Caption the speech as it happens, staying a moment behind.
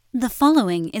The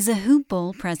following is a Hoop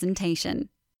Ball presentation.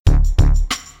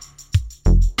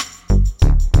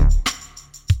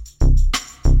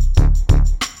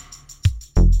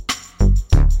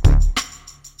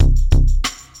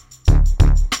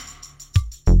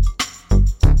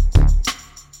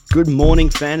 Good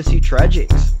morning, Fantasy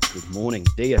Tragics. Good morning,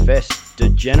 DFS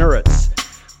Degenerates.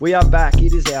 We are back.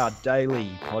 It is our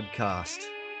daily podcast,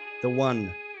 the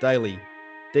one daily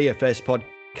DFS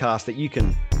podcast that you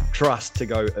can trust to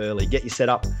go early. Get you set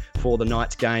up for the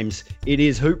night's games. It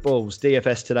is Hoop Balls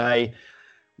DFS today.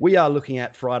 We are looking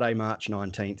at Friday, March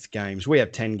 19th games. We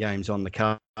have 10 games on the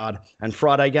card, and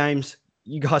Friday games,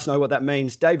 you guys know what that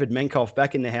means. David Menkoff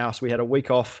back in the house. We had a week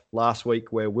off last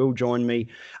week where Will joined me.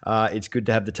 It's good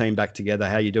to have the team back together.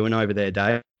 How you doing over there,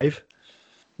 Dave?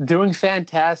 Doing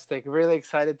fantastic. Really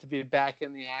excited to be back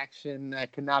in the action. I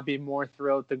could not be more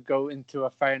thrilled to go into a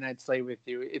Friday night slate with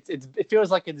you. It feels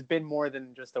like it's been more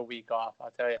than just a week off, I'll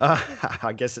tell you.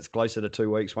 I guess it's closer to 2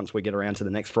 weeks once we get around to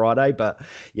the next Friday. But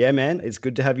yeah, man, it's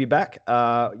good to have you back.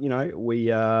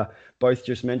 We both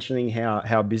just mentioning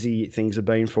how busy things have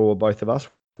been for both of us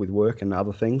with work and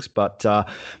other things. But,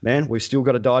 man, we've still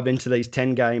got to dive into these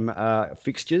 10-game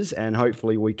fixtures, and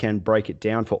hopefully we can break it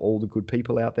down for all the good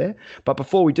people out there. But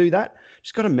before we do that,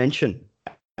 just got to mention,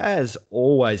 as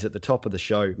always at the top of the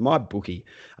show, MyBookie.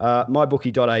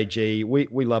 MyBookie.ag.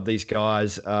 We love these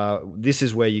guys. This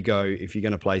is where you go if you're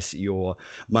going to place your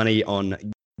money on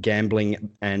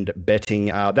gambling and betting.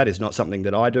 That is not something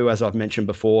that I do, as I've mentioned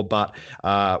before, but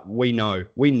we know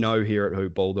here at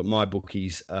Hoop Ball that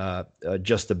MyBookie's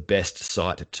just the best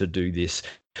site to do this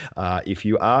if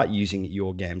you are using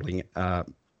your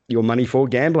money for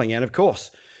gambling. And of course,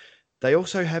 they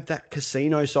also have that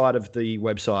casino side of the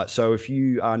website. So if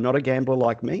you are not a gambler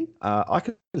like me, I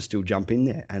can still jump in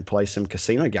there and play some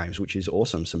casino games, which is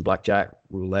awesome. Some blackjack,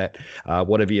 roulette,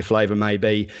 whatever your flavor may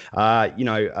be.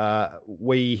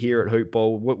 We here at Hoop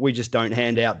Ball, we just don't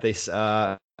hand out this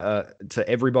to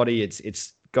everybody.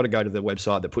 It's got to go to the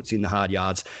website that puts in the hard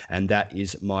yards, and that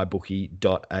is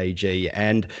mybookie.ag.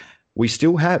 And we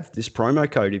still have this promo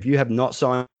code. If you have not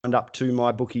signed up to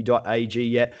mybookie.ag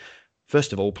yet,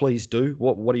 first of all, please do.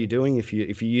 What are you doing? If you're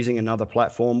using another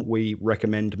platform, we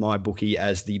recommend MyBookie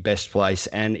as the best place.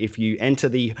 And if you enter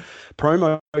the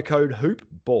promo code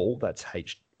HoopBall, that's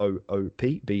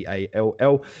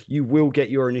HOOPBALL, you will get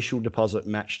your initial deposit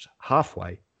matched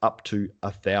halfway up to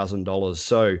 $1,000.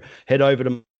 So head over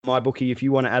to MyBookie if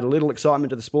you want to add a little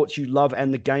excitement to the sports you love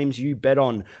and the games you bet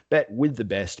on. Bet with the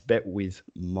best. Bet with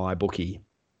MyBookie.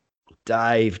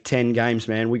 Dave, 10 games,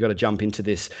 man. We got to jump into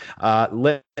this.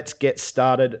 Let's get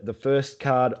started. The first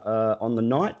card on the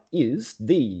night is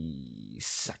the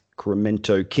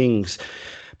Sacramento Kings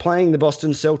playing the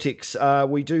Boston Celtics.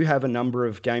 We do have a number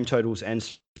of game totals and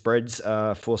spreads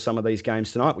for some of these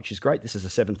games tonight, which is great. This is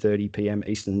a 7:30 p.m.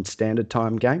 Eastern Standard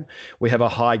Time game. We have a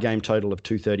high game total of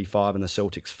 235 and the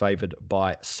Celtics favored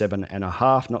by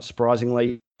 7.5, not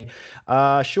surprisingly.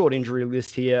 Short injury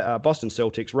list here. Boston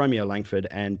Celtics, Romeo Langford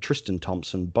and Tristan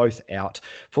Thompson both out.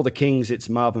 For the Kings, it's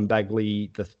Marvin Bagley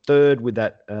the third with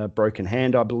that broken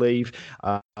hand, I believe,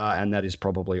 and that is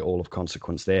probably all of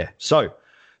consequence there. So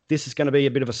this is going to be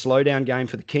a bit of a slowdown game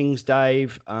for the Kings,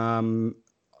 Dave.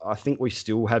 I think we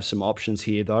still have some options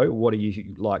here, though. What do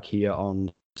you like here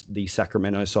on the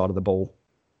Sacramento side of the ball?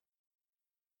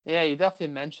 Yeah, you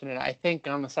definitely mentioned it. I think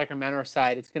on the Sacramento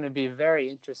side, it's going to be very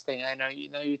interesting. I know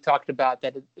you talked about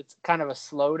that it's kind of a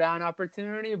slowdown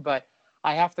opportunity, but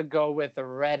I have to go with the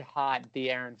red hot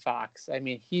De'Aaron Fox. I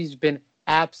mean, he's been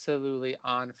absolutely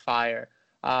on fire.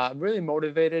 Really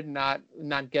motivated, not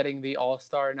getting the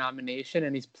All-Star nomination,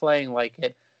 and he's playing like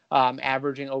it,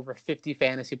 averaging over 50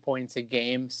 fantasy points a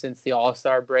game since the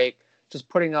All-Star break, just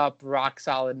putting up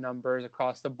rock-solid numbers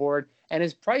across the board. And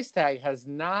his price tag has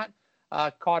not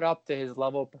caught up to his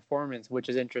level of performance, which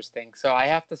is interesting. So I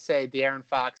have to say De'Aaron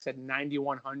Fox at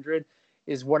 9,100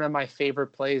 is one of my favorite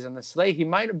plays on the slate. He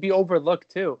might be overlooked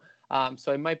too.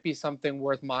 So it might be something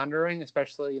worth monitoring,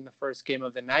 especially in the first game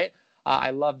of the night.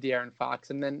 I love De'Aaron Fox.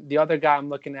 And then the other guy I'm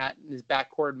looking at, his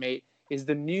backcourt mate, is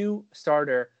the new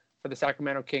starter for the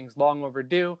Sacramento Kings, long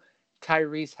overdue,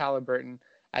 Tyrese Halliburton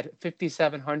at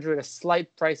 5,700, a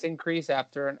slight price increase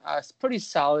after a pretty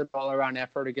solid all-around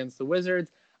effort against the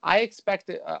Wizards. I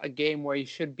expect a game where he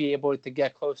should be able to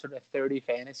get closer to 30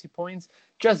 fantasy points,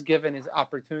 just given his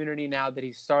opportunity now that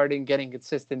he's starting getting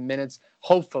consistent minutes,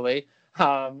 hopefully.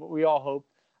 We all hope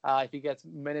if he gets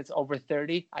minutes over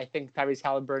 30. I think Tyrese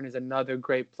Halliburton is another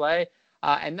great play.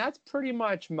 And that's pretty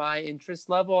much my interest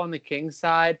level on the Kings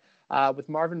side. With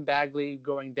Marvin Bagley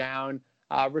going down,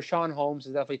 Richaun Holmes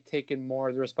has definitely taken more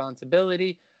of the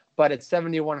responsibility. But at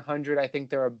 7,100, I think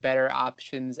there are better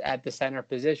options at the center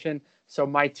position. So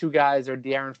my two guys are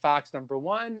De'Aaron Fox, number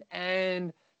one,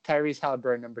 and Tyrese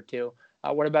Haliburton, number two.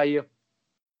 What about you?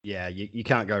 Yeah, you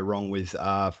can't go wrong with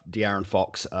De'Aaron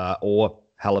Fox or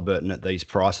Halliburton at these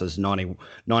prices,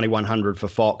 9,100 for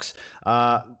Fox.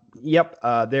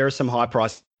 There are some high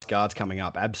price guards coming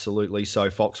up, absolutely. So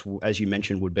Fox, as you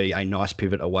mentioned, would be a nice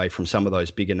pivot away from some of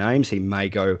those bigger names. He may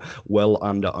go well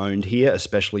under owned here,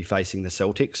 especially facing the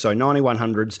Celtics. So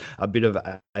 9,100's a bit of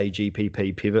a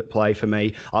GPP pivot play for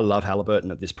me. I love Halliburton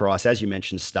at this price. As you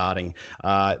mentioned, starting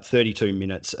 32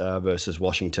 minutes versus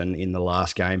Washington in the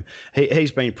last game.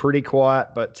 He's been pretty quiet,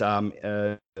 but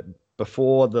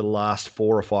before the last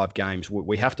 4 or 5 games,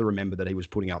 we have to remember that he was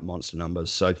putting up monster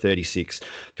numbers. So 36,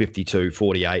 52,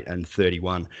 48, and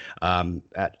 31.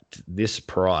 At this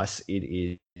price,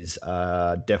 it is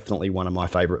definitely one of my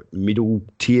favorite middle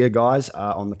tier guys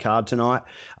on the card tonight.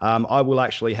 I will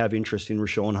actually have interest in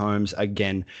Richaun Holmes.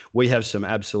 Again, we have some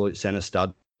absolute center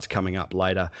studs coming up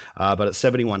later. But at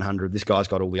 7,100, this guy's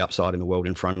got all the upside in the world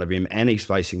in front of him, and he's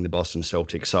facing the Boston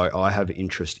Celtics. So I have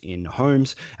interest in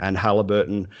Holmes and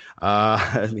Halliburton.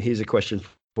 Here's a question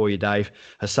for you, Dave.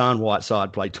 Hassan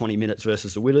Whiteside played 20 minutes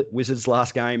versus the Wizards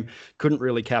last game. Couldn't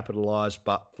really capitalize,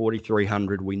 but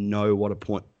 4,300, we know what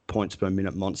a points per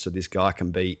minute monster this guy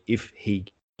can be if he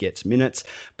gets minutes.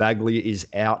 Bagley is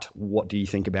out. What do you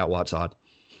think about Whiteside?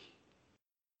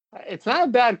 It's not a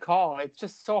bad call. It's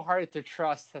just so hard to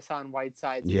trust Hassan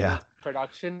Whiteside's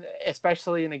production,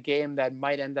 especially in a game that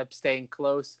might end up staying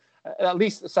close. At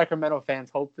least the Sacramento fans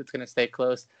hope it's going to stay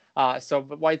close.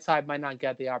 But Whiteside might not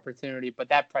get the opportunity, but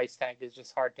that price tag is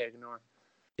just hard to ignore.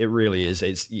 It really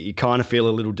is. You kind of feel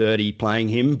a little dirty playing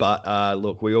him, but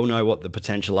look, we all know what the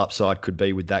potential upside could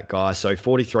be with that guy. So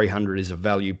 4,300 is a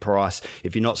value price.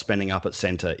 If you're not spending up at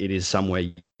center, it is somewhere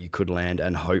you could land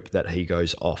and hope that he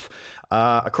goes off.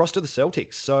 Across to the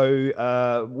Celtics.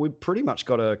 So we've pretty much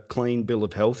got a clean bill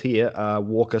of health here.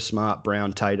 Walker, Smart,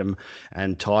 Brown, Tatum,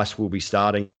 and Tice will be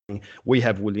starting. We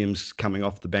have Williams coming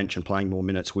off the bench and playing more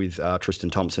minutes with Tristan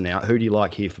Thompson out. Who do you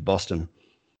like here for Boston?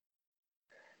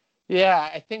 Yeah,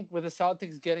 I think with the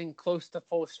Celtics getting close to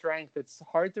full strength, it's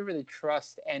hard to really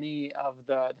trust any of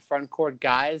the front court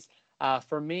guys.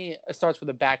 For me, it starts with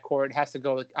the backcourt. I have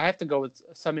to go with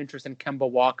some interest in Kemba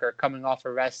Walker coming off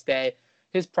a rest day.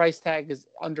 His price tag is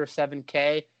under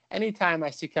 $7K. Anytime I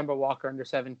see Kemba Walker under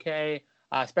 $7K,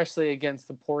 especially against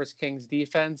the Porous Kings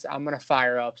defense, I'm going to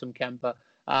fire up some Kemba.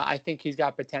 I think he's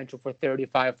got potential for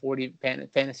 35, 40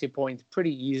 fantasy points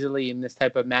pretty easily in this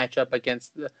type of matchup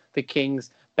against the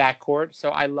Kings backcourt. So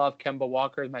I love Kemba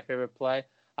Walker as my favorite play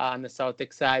on the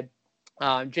Celtics side.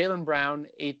 Jaylen Brown,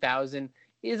 8,000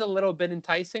 is a little bit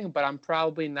enticing, but I'm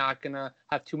probably not going to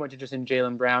have too much interest in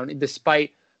Jaylen Brown,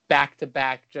 despite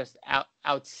back-to-back just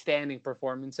outstanding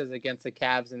performances against the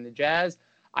Cavs and the Jazz.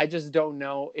 I just don't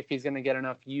know if he's going to get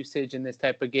enough usage in this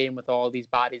type of game with all these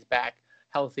bodies back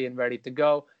healthy and ready to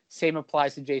go. Same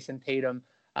applies to Jason Tatum,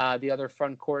 the other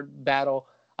front court battle.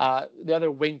 The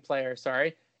other wing player,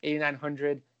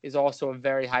 8,900 is also a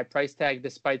very high price tag,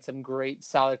 despite some great,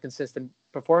 solid, consistent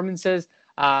performances.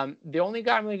 The only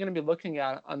guy I'm really going to be looking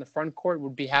at on the front court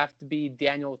would have to be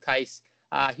Daniel Tice.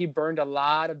 He burned a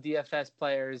lot of DFS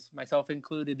players, myself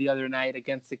included, the other night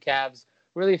against the Cavs.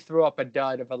 Really threw up a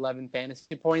dud of 11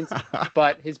 fantasy points,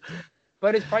 but his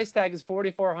price tag is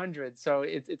 4,400, so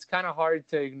it's kind of hard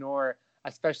to ignore,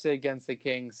 especially against the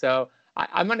Kings. So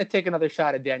I'm going to take another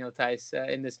shot at Daniel Tice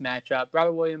in this matchup.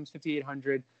 Robert Williams,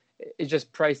 5,800, is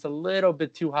just priced a little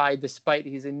bit too high, despite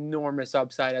his enormous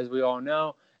upside, as we all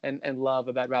know and love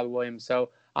about Robert Williams. So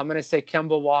I'm going to say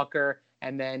Kemba Walker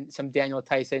and then some Daniel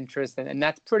Tice interest, and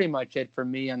that's pretty much it for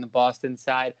me on the Boston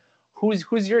side.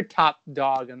 Who's your top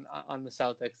dog on the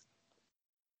Celtics?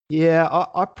 Yeah,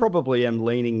 I probably am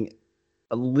leaning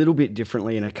a little bit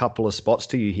differently in a couple of spots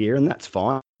to you here, and that's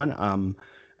fine.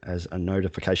 As a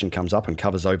notification comes up and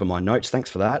covers over my notes. Thanks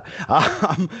for that.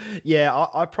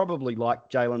 I probably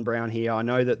like Jaylen Brown here. I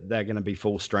know that they're going to be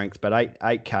full strength, but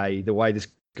 8K, the way this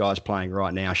guy's playing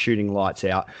right now, shooting lights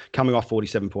out, coming off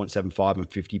 47.75 and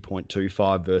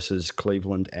 50.25 versus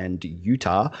Cleveland and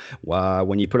Utah.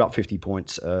 When you put up 50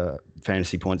 points,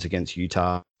 fantasy points against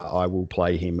Utah, I will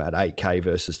play him at 8K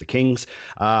versus the Kings.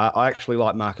 I actually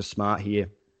like Marcus Smart here.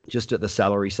 Just at the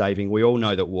salary saving. We all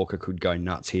know that Walker could go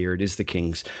nuts here. It is the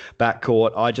Kings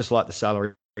backcourt. I just like the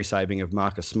salary saving of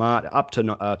Marcus Smart up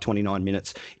to 29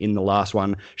 minutes in the last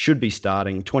one. Should be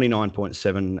starting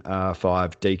 29.75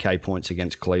 DK points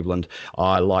against Cleveland.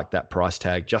 I like that price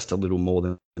tag just a little more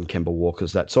than Kemba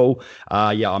Walker's. That's all.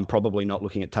 I'm probably not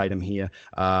looking at Tatum here.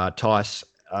 Tice,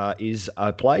 is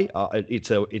a play.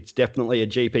 It's definitely a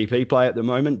GPP play at the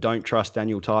moment. Don't trust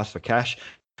Daniel Tice for cash.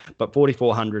 But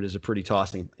 4,400 is a pretty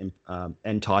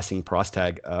enticing price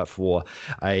tag for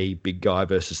a big guy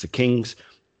versus the Kings.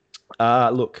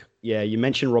 Look, yeah, you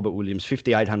mentioned Robert Williams.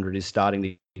 5,800 is starting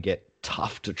to get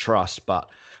tough to trust, but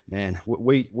man,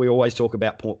 we always talk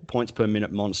about points per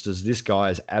minute monsters. This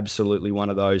guy is absolutely one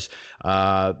of those.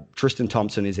 Tristan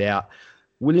Thompson is out.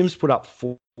 Williams put up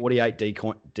 48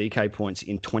 DK points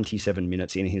in 27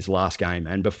 minutes in his last game.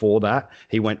 And before that,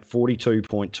 he went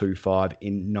 42.25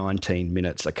 in 19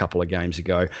 minutes a couple of games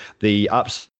ago. The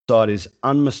upside is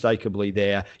unmistakably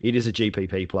there. It is a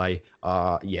GPP play.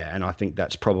 And I think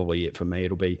that's probably it for me.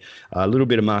 It'll be a little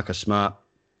bit of Marcus Smart,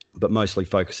 but mostly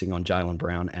focusing on Jaylen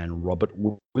Brown and Robert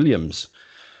Williams.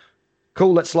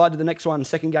 Cool, let's slide to the next one.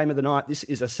 Second game of the night. This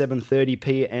is a 7:30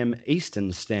 p.m.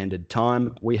 Eastern Standard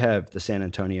Time. We have the San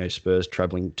Antonio Spurs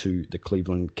traveling to the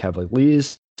Cleveland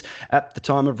Cavaliers. At the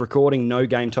time of recording, no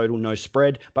game total, no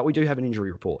spread, but we do have an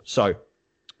injury report. So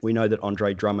we know that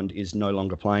Andre Drummond is no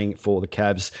longer playing for the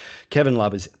Cavs. Kevin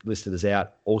Love is listed as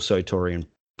out. Also, Taurean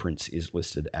Prince is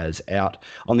listed as out.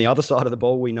 On the other side of the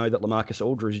ball, we know that LaMarcus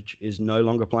Aldridge is no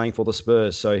longer playing for the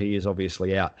Spurs, so he is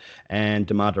obviously out. And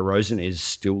DeMar DeRozan is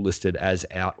still listed as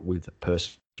out with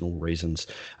personal reasons.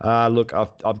 Look,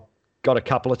 I've got a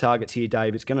couple of targets here,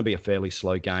 Dave. It's going to be a fairly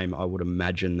slow game. I would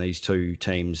imagine these two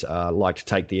teams like to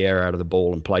take the air out of the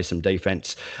ball and play some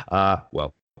defense.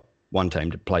 One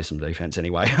team to play some defense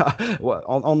anyway.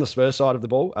 On the Spurs side of the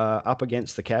ball, up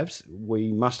against the Cavs,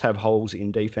 we must have holes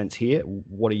in defense here.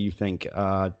 What do you think?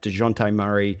 DeJounte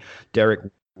Murray,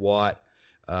 Derek White,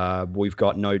 we've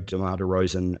got no DeMar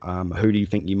DeRozan. Who do you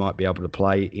think you might be able to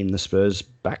play in the Spurs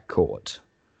backcourt?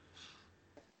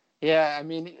 Yeah, I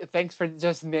mean, thanks for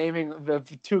just naming the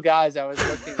two guys I was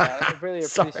looking at. I really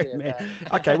appreciate that.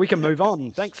 Okay, we can move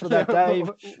on. Thanks for that,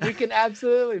 Dave. We can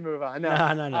absolutely move on.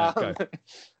 No. Go.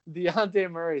 Dejounte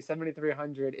Murray,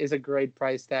 7,300 is a great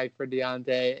price tag for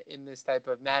Dejounte in this type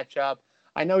of matchup.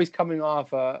 I know he's coming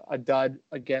off a dud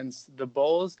against the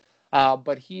Bulls,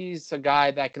 but he's a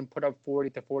guy that can put up 40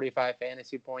 to 45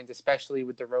 fantasy points, especially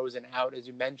with DeRozan out, as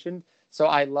you mentioned. So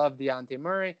I love Dejounte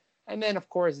Murray. And then, of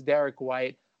course, Derek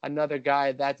White, another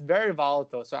guy that's very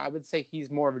volatile. So I would say he's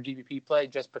more of a GPP play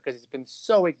just because he's been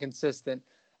so inconsistent.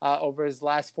 Over his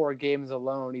last 4 games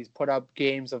alone, he's put up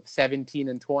games of 17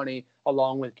 and 20,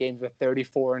 along with games with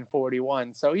 34 and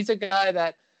 41. So he's a guy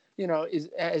that,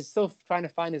 is still trying to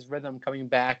find his rhythm coming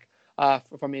back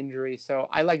from injury. So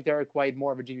I like Derek White,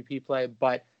 more of a GPP play,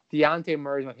 but Dejounte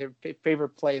Murray is my favorite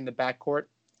play in the backcourt.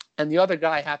 And the other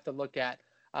guy I have to look at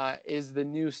is the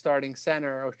new starting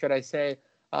center, or should I say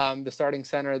the starting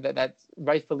center that's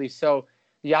rightfully so,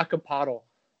 Jakob Poeltl.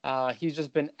 He's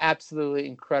just been absolutely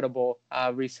incredible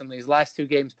recently. His last 2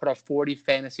 games put up 40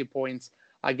 fantasy points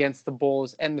against the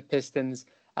Bulls and the Pistons.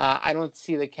 I don't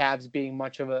see the Cavs being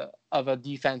much of a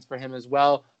defense for him as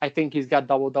well. I think he's got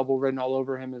double-double written all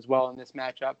over him as well in this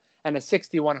matchup. And at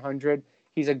 6,100,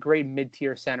 he's a great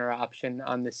mid-tier center option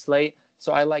on this slate.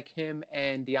 So I like him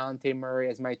and Dejounte Murray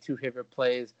as my 2 favorite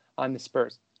plays on the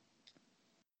Spurs.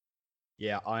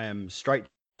 Yeah, I am straight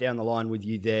down the line with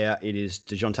you there. It is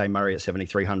DeJounte Murray at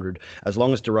 7,300. As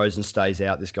long as DeRozan stays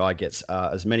out, this guy gets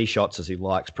as many shots as he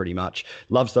likes pretty much.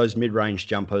 Loves those mid-range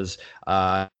jumpers.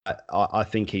 I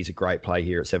think he's a great play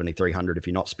here at 7,300 if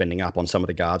you're not spending up on some of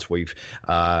the guards we've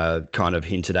kind of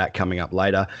hinted at coming up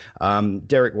later.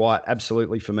 Derek White,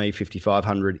 absolutely for me,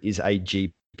 5,500 is a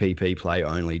GPP play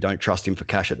only. Don't trust him for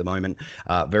cash at the moment.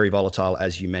 Very volatile,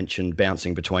 as you mentioned,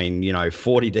 bouncing between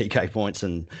 40 DK points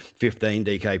and 15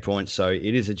 DK points. So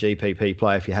it is a GPP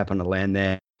play if you happen to land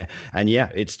there. And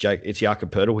yeah, it's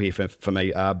Jakob Poeltl here for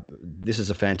me. This is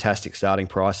a fantastic starting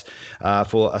price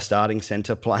for a starting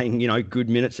center playing good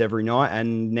minutes every night,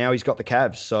 and now he's got the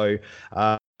Cavs. So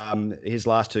his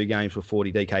last 2 games were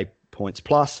 40 DK points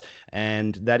plus,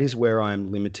 and that is where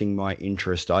I'm limiting my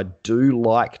interest. I do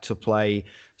like to play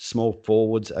small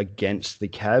forwards against the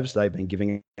Cavs. They've been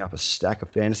giving up a stack of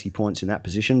fantasy points in that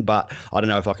position, but I don't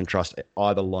know if I can trust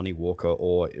either Lonnie Walker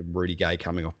or Rudy Gay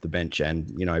coming off the bench and,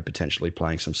 potentially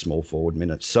playing some small forward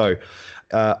minutes. So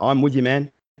I'm with you, man.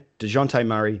 DeJounte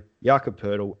Murray, Jakob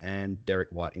Poeltl, and Derek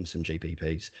White in some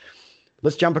GPPs.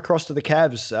 Let's jump across to the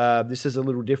Cavs. This is a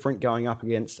little different, going up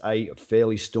against a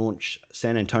fairly staunch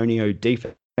San Antonio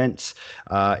defense.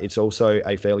 It's also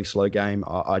a fairly slow game.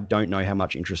 I don't know how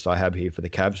much interest I have here for the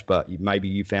Cavs, but maybe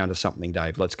you found us something,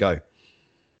 Dave. Let's go.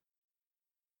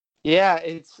 Yeah,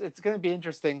 it's going to be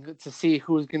interesting to see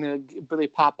who's going to really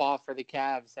pop off for the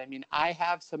Cavs. I mean, I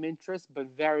have some interest, but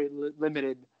very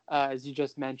limited, as you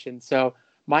just mentioned. So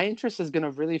My interest is going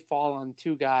to really fall on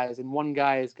two guys, and one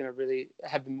guy is going to really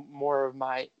have more of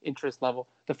my interest level.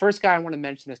 The first guy I want to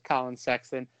mention is Colin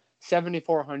Sexton,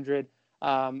 7,400.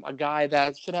 A guy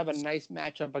that should have a nice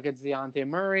matchup against Dejounte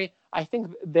Murray. I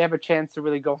think they have a chance to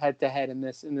really go head-to-head in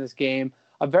this game.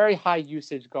 A very high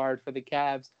usage guard for the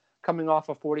Cavs, coming off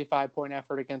a 45-point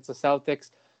effort against the Celtics.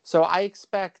 So I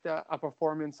expect a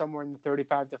performance somewhere in the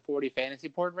 35 to 40 fantasy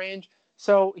point range.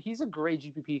 So he's a great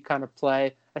GPP kind of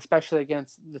play, especially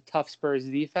against the tough Spurs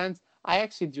defense. I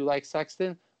actually do like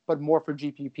Sexton, but more for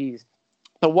GPPs.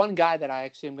 The one guy that I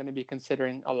actually am going to be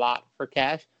considering a lot for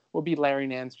cash will be Larry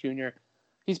Nance Jr.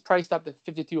 He's priced up to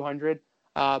 5,200,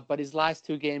 but his last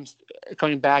two games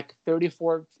coming back,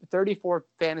 34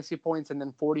 fantasy points and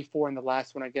then 44 in the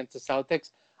last one against the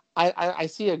Celtics. I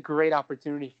see a great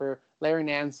opportunity for Larry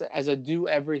Nance as a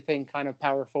do-everything kind of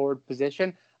power forward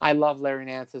position. I love Larry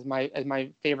Nance as my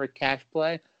favorite cash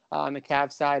play on the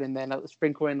Cavs side, and then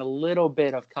sprinkle in a little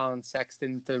bit of Colin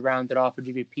Sexton to round it off with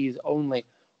GPPs only.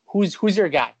 Who's your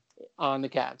guy on the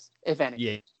Cavs, if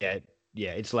any?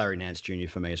 Yeah, it's Larry Nance Jr.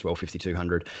 for me as well,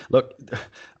 5,200. Look,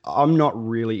 I'm not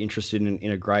really interested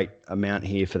in a great amount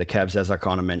here for the Cavs, as I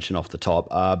kind of mentioned off the top,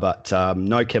 but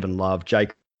no Kevin Love.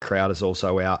 Jake Crowder's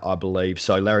also out, I believe.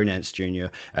 So Larry Nance Jr.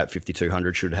 at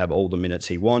 5,200 should have all the minutes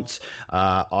he wants.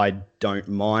 I don't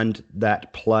mind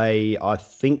that play. I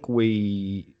think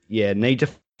we need to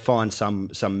find some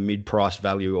mid-price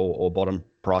value or bottom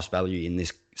price value in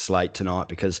this slate tonight,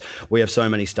 because we have so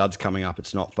many studs coming up.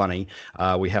 It's not funny.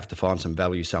 We have to find some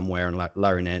value somewhere, and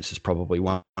Larry Nance is probably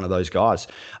one of those guys.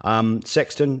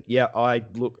 Sexton, I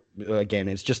look again.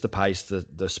 It's just the pace,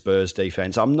 the Spurs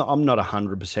defense. I'm not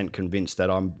 100% convinced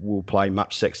that I will play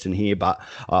much Sexton here, but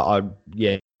I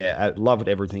loved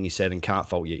everything he said and can't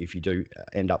fault you if you do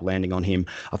end up landing on him.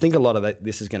 I think a lot of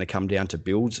this is going to come down to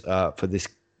builds for this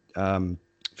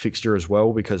fixture as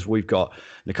well, because we've got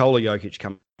Nikola Jokic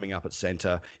coming up at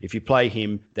center. If you play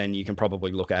him, then you can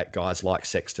probably look at guys like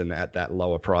Sexton at that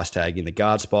lower price tag in the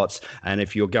guard spots. And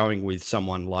if you're going with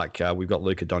someone like we've got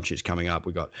Luka Doncic coming up,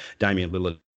 we've got Damian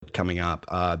Lillard coming up,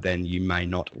 then you may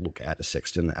not look at a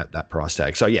Sexton at that price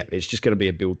tag. So it's just going to be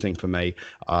a build thing for me.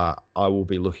 I will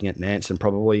be looking at Nance, and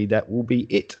probably that will be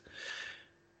it.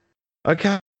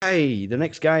 Okay. The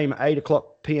next game, 8:00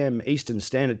 p.m. Eastern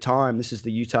Standard Time. This is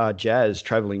the Utah Jazz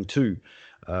traveling to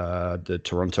the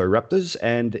Toronto Raptors,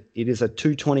 and it is a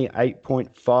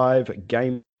 228.5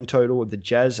 game total. The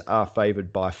Jazz are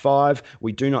favored by 5.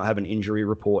 We do not have an injury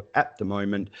report at the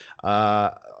moment.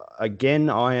 Again,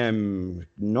 I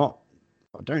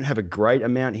don't have a great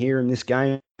amount here in this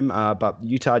game, but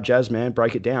Utah Jazz, man,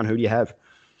 break it down. Who do you have?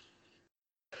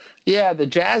 Yeah, the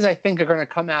Jazz, I think, are going to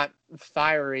come out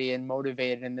fiery and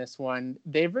motivated in this one.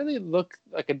 They really look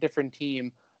like a different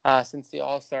team since the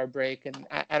All-Star break, and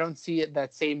I don't see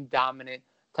that same dominant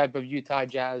type of Utah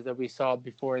Jazz that we saw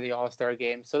before the All-Star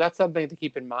game. So that's something to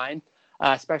keep in mind,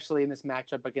 especially in this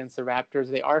matchup against the Raptors.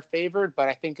 They are favored, but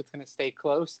I think it's going to stay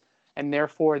close, and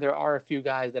therefore there are a few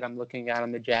guys that I'm looking at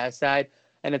on the Jazz side,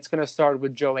 and it's going to start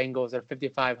with Joe Ingles at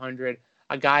 5,500,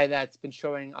 a guy that's been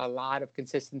showing a lot of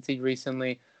consistency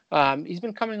recently. He's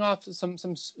been coming off some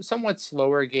somewhat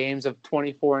slower games of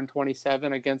 24 and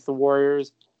 27 against the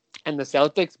Warriors and the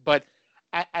Celtics, but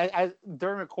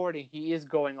during recording, he is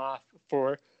going off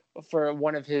for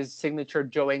one of his signature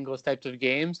Joe Ingles types of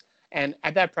games. And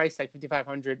at that price tag,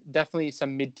 5,500, definitely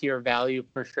some mid-tier value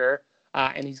for sure.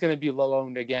 And he's going to be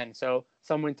low-owned again, so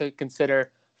someone to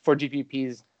consider for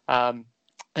GPPs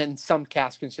and some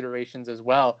cash considerations as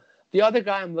well. The other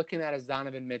guy I'm looking at is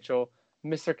Donovan Mitchell,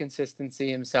 Mr.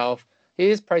 Consistency himself. He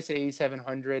is priced at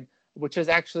 8,700, which is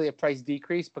actually a price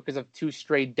decrease because of 2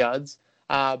 straight duds.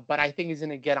 But I think he's going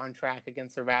to get on track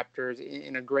against the Raptors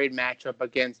in a great matchup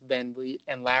against VanVleet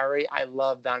and Larry. I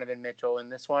love Donovan Mitchell in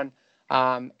this one.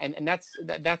 And that's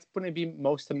going to be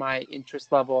most of my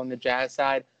interest level on the Jazz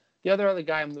side. The other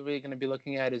guy I'm really going to be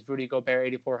looking at is Rudy Gobert,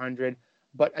 8,400.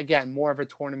 But again, more of a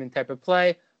tournament type of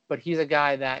play. But he's a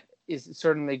guy that is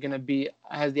certainly going to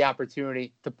has the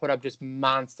opportunity to put up just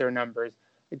monster numbers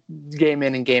game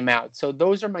in and game out. So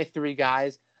those are my 3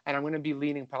 guys, and I'm going to be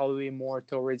leaning probably more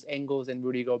towards Ingles and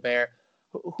Rudy Gobert.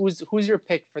 Who's your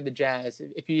pick for the Jazz,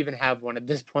 if you even have one at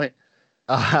this point?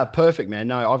 Perfect, man.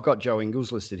 No, I've got Joe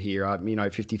Ingles listed here,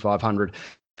 5,500.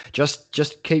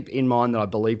 Just keep in mind that I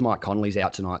believe Mike Conley's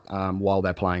out tonight while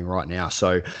they're playing right now.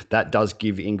 So that does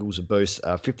give Ingles a boost.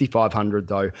 5,500,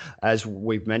 though, as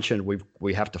we've mentioned,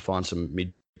 we have to find some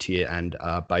mid-tier and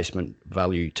basement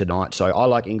value tonight. So I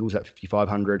like Ingles at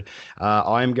 5,500.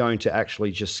 I am going to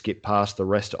actually just skip past the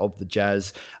rest of the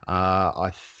Jazz.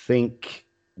 I think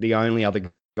the only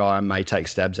other guy I may take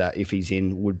stabs at if he's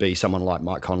in would be someone like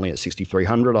Mike Conley at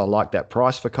 6,300. I like that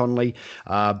price for Conley,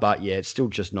 but yeah, it's still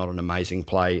just not an amazing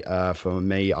play for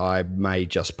me. I may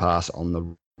just pass on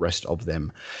the rest of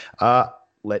them.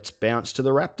 Let's bounce to the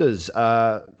Raptors.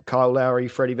 Kyle Lowry,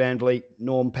 Freddie VanVleet,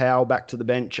 Norm Powell back to the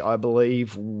bench, I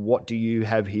believe. What do you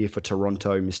have here for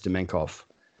Toronto, Mr. Menkoff?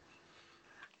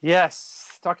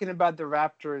 Yes, talking about the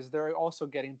Raptors, they're also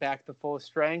getting back to full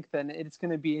strength, and it's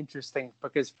going to be interesting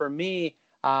because for me,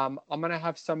 I'm going to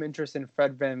have some interest in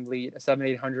Fred VanVleet at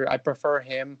 7,800. I prefer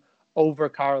him over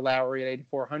Kyle Lowry at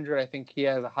 8,400. I think he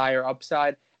has a higher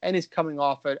upside, and he's coming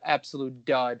off an absolute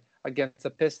dud against the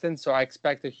Pistons, so I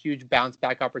expect a huge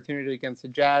bounce-back opportunity against the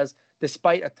Jazz.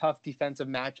 Despite a tough defensive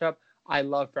matchup, I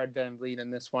love Fred VanVleet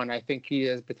in this one. I think he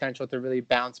has potential to really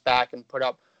bounce back and put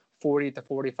up 40 to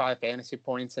 45 fantasy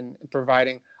points and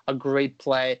providing a great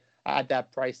play at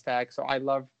that price tag. So I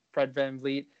love Fred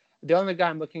VanVleet. The only guy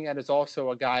I'm looking at is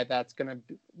also a guy that's going to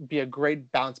be a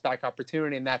great bounce-back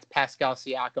opportunity, and that's Pascal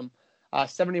Siakam.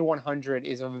 7,100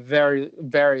 is a very,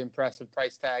 very impressive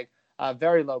price tag.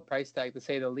 Very low price tag, to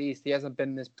say the least. He hasn't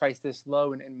been priced this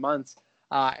low in months,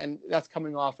 and that's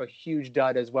coming off a huge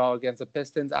dud as well against the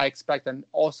Pistons. I expect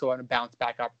also a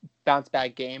bounce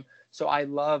back game. So I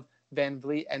love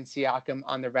VanVleet and Siakam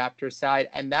on the Raptors side,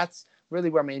 and that's really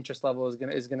where my interest level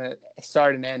is gonna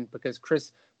start and end, because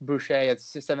Chris Boucher at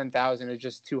 7,000 is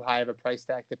just too high of a price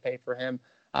tag to pay for him,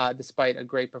 despite a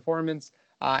great performance.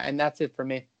 And that's it for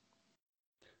me.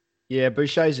 Yeah,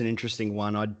 Boucher's an interesting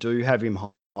one. I do have him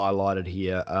highlighted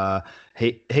here.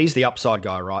 He's the upside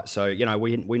guy, right? So,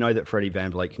 we know that Freddie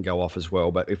VanVleet can go off as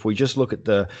well, but if we just look at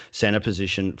the center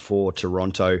position for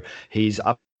Toronto, he's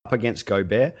up against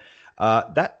Gobert.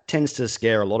 That tends to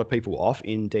scare a lot of people off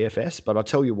in DFS, but I'll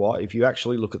tell you what, if you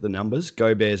actually look at the numbers,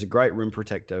 Gobert is a great rim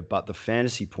protector, but the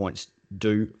fantasy points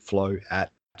do flow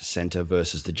at center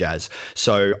versus the Jazz.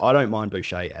 So I don't mind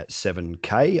Boucher at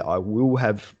 7K. I will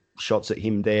have shots at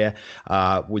him there,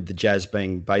 with the Jazz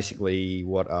being basically,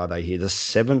 what are they here? The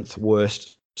 7th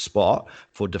worst spot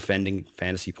for defending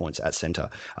fantasy points at center.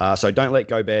 So don't let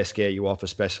Gobert scare you off,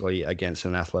 especially against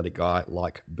an athletic guy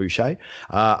like Boucher.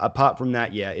 Apart from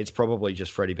that, yeah, it's probably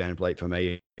just Freddie VanVleet for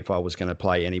me if I was going to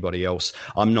play anybody else.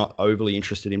 I'm not overly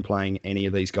interested in playing any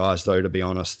of these guys, though, to be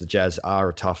honest. The Jazz are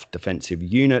a tough defensive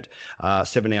unit.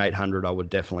 7,800, I would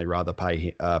definitely rather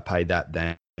pay that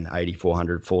than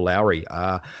 8,400 for Lowry.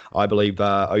 I believe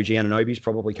OG Anunoby is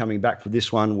probably coming back for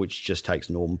this one, which just takes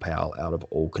Norman Powell out of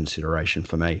all consideration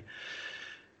for me.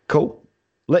 Cool.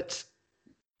 Let's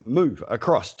move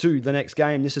across to the next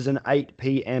game. This is an 8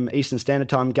 p.m. Eastern Standard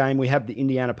Time game. We have the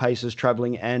Indiana Pacers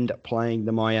traveling and playing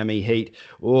the Miami Heat.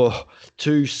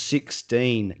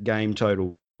 216 game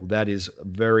total. That is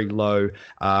very low.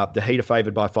 The Heat are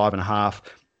favored by 5.5.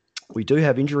 We do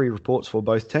have injury reports for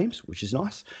both teams, which is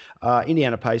nice.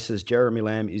 Indiana Pacers, Jeremy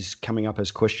Lamb is coming up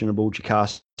as questionable.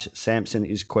 Jakar Sampson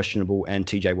is questionable, and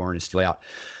TJ Warren is still out.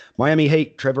 Miami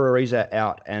Heat, Trevor Ariza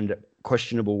out and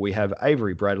questionable. We have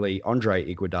Avery Bradley,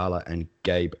 Andre Iguodala, and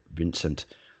Gabe Vincent.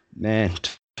 Man,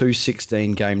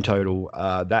 216 game total.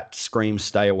 That screams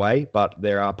stay away, but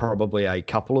there are probably a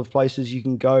couple of places you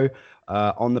can go.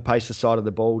 On the Pacers side of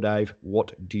the ball, Dave,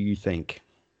 what do you think?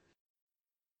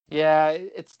 Yeah,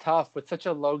 it's tough with such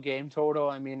a low game total.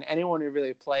 I mean, anyone who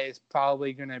really plays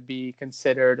probably going to be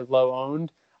considered low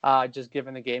owned, just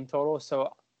given the game total.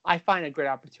 So I find a great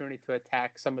opportunity to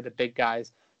attack some of the big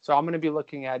guys. So I'm going to be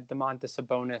looking at Domantas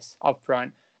Sabonis up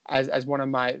front as one of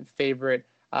my favorite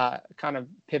kind of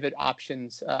pivot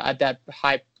options at that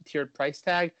high tiered price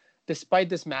tag. Despite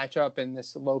this matchup and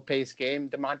this low pace game,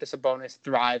 Domantas Sabonis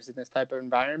thrives in this type of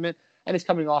environment, and he's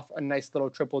coming off a nice little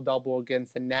triple-double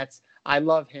against the Nets. I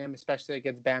love him, especially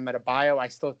against Bam Adebayo. I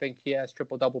still think he has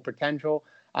triple-double potential,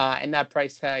 and that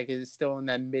price tag is still in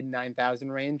that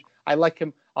mid-9,000 range. I like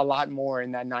him a lot more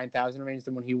in that 9,000 range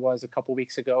than when he was a couple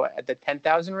weeks ago at the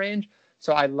 10,000 range.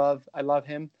 So I love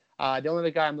him. The only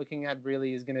other guy I'm looking at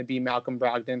really is going to be Malcolm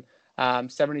Brogdon,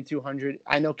 7,200.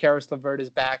 I know Karis LeVert is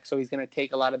back, so he's going to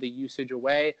take a lot of the usage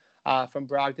away from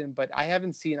Brogdon, but I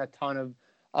haven't seen a ton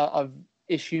of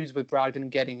issues with Brogdon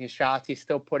getting his shots. He's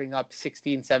still putting up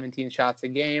 16, 17 shots a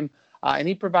game, and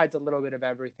he provides a little bit of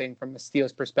everything from a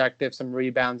steals perspective, some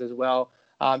rebounds as well.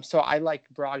 So I like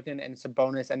Brogdon and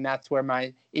Sabonis, and that's where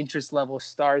my interest level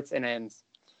starts and ends.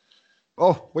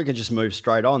 Oh, we can just move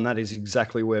straight on. That is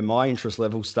exactly where my interest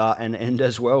levels start and end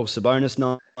as well. Sabonis,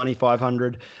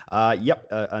 9,500.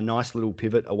 A nice little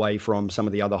pivot away from some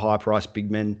of the other high-priced big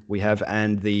men we have,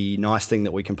 and the nice thing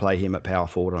that we can play him at power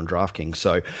forward on DraftKings.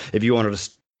 So if you wanted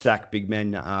to stack big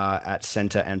men at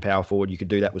centre and power forward. You could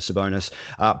do that with Sabonis.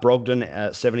 Brogdon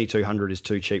at 7,200 is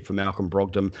too cheap for Malcolm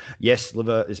Brogdon. Yes,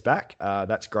 Liver is back.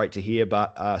 That's great to hear,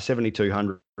 but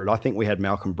 7,200. I think we had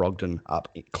Malcolm Brogdon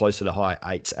up closer to high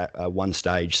eights at one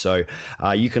stage. So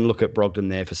you can look at Brogdon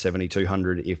there for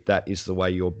 7,200 if that is the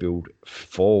way your build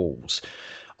falls.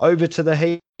 Over to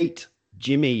the Heat.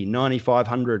 Jimmy,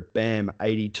 9,500. Bam,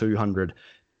 8,200.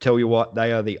 Tell you what,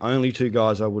 they are the only two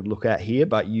guys I would look at here,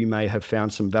 but you may have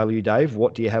found some value, Dave.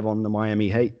 What do you have on the Miami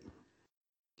Heat?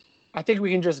 I think we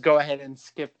can just go ahead and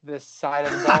skip this side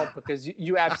of the ball because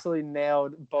you absolutely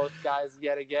nailed both guys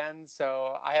yet again.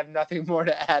 So I have nothing more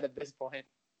to add at this point.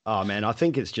 Oh, man, I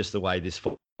think it's just the way this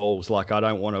falls. Like, I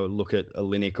don't want to look at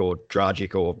Olynyk or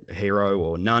Dragic or Hero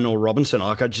or Nunn or Robinson.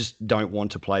 Like, I just don't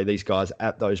want to play these guys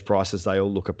at those prices. They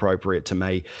all look appropriate to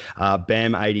me.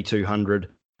 Bam, 8,200.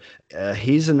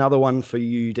 Here's another one for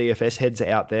you DFS heads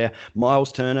out there.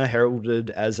 Miles Turner,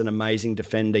 heralded as an amazing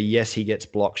defender. Yes, he gets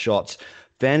block shots.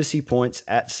 Fantasy points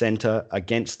at center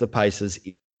against the Pacers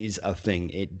is a thing.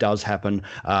 It does happen.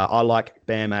 I like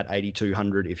Bam at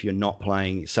 8,200 if you're not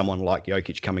playing someone like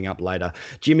Jokic coming up later.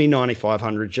 Jimmy,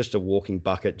 9,500, just a walking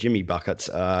bucket. Jimmy Buckets,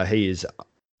 he is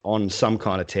on some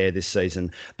kind of tear this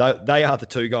season. They are the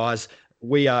two guys.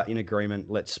 We are in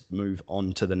agreement. Let's move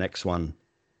on to the next one.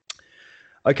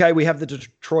 Okay, we have the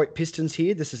Detroit Pistons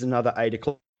here. This is another 8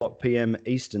 o'clock p.m.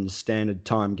 Eastern Standard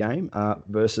Time game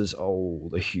versus,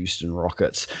 the Houston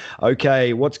Rockets.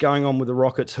 Okay, what's going on with the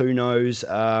Rockets? Who knows?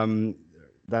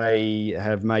 They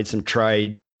have made some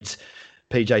trades.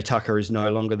 PJ Tucker is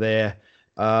no longer there.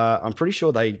 I'm pretty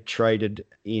sure they traded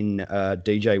in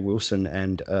DJ Wilson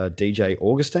and DJ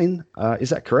Augustine. Is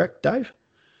that correct, Dave?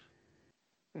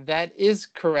 That is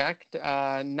correct.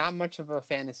 Not much of a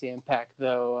fantasy impact,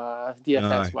 though,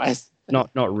 DFS-wise. No,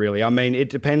 not really. I mean, it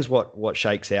depends what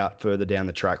shakes out further down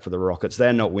the track for the Rockets.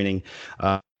 They're not winning.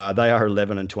 They are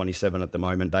 11-27 at the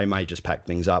moment. They may just pack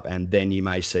things up, and then you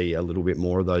may see a little bit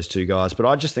more of those two guys. But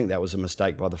I just think that was a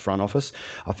mistake by the front office.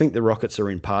 I think the Rockets are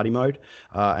in party mode,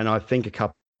 and I think a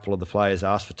couple of the players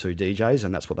asked for two DJs,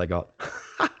 and that's what they got.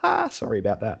 Sorry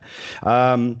about that.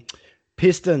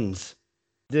 Pistons.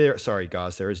 Sorry,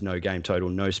 guys, there is no game total,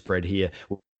 no spread here.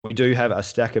 We do have a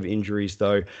stack of injuries,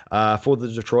 though. For the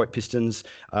Detroit Pistons,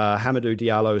 Hamidou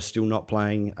Diallo is still not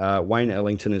playing. Wayne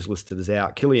Ellington is listed as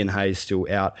out. Killian Hayes still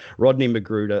out. Rodney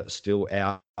McGruder still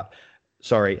out.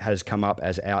 Has come up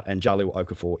as out. And Jahlil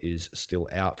Okafor is still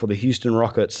out. For the Houston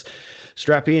Rockets,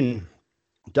 strap in.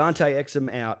 Dante Exum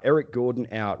out. Eric Gordon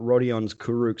out. Rodion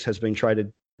Kurucs has been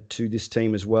traded to this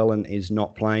team as well and is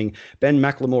not playing. Ben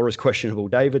McLemore is questionable.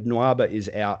 David Nwaba is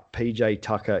out. PJ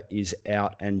Tucker is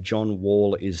out. And John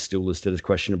Wall is still listed as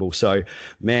questionable. So,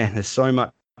 man, there's so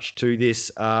much to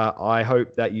this. I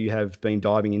hope that you have been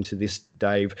diving into this,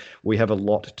 Dave. We have a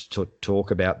lot to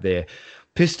talk about there.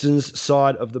 Pistons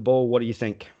side of the ball, what do you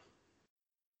think?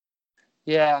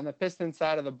 Yeah, on the Pistons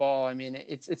side of the ball, I mean,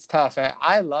 it's tough. I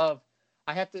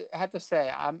have to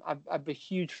say, I'm a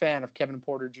huge fan of Kevin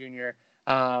Porter Jr.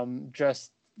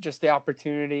 Just the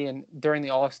opportunity, and during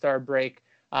the All-Star break,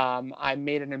 I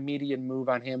made an immediate move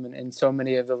on him in so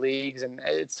many of the leagues, and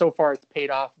so far it's paid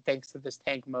off thanks to this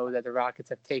tank mode that the Rockets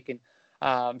have taken.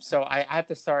 So I have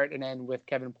to start and end with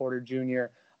Kevin Porter Jr.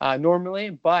 Normally,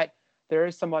 but there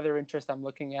is some other interest I'm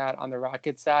looking at on the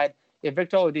Rockets side. If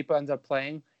Victor Oladipo ends up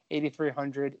playing,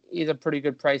 8,300 is a pretty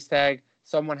good price tag.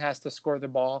 Someone has to score the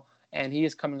ball, and he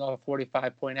is coming off a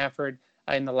 45-point effort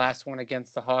in the last one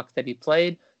against the Hawks that he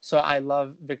played. So I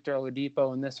love Victor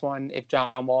Oladipo in this one if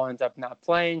John Wall ends up not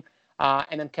playing.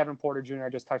 And then Kevin Porter Jr., I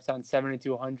just touched on,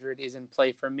 7,200 is in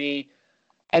play for me.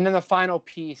 And then the final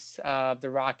piece of the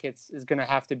Rockets is going to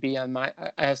have to be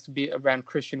has to be around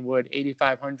Christian Wood.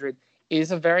 8,500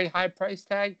 is a very high price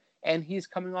tag, and he's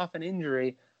coming off an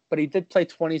injury, but he did play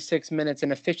 26 minutes,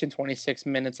 an efficient 26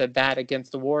 minutes at that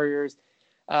against the Warriors.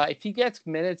 If he gets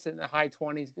minutes in the high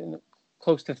 20s,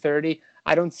 close to 30,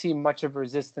 I don't see much of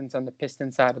resistance on the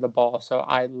Pistons side of the ball, so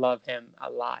I love him a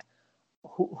lot.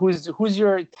 Who's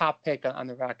your top pick on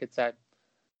the Rockets side?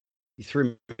 You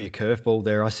threw me a curveball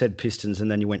there. I said Pistons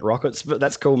and then you went Rockets, but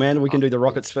that's cool, man. We can do the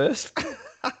Rockets first.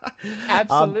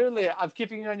 Absolutely. I'm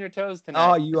keeping you on your toes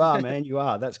tonight. Oh, you are, man. You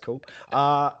are. That's cool.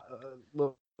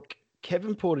 Look,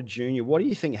 Kevin Porter Jr., what do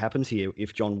you think happens here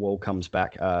if John Wall comes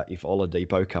back, if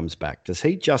Oladipo comes back? Does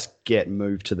he just get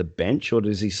moved to the bench or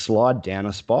does he slide down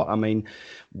a spot? I mean,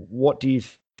 what do you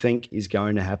think is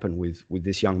going to happen with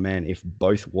this young man if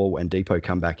both Wall and Depot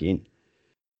come back in?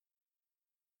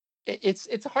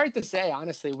 It's hard to say,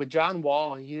 honestly. With John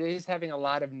Wall, he is having a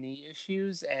lot of knee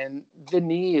issues, and the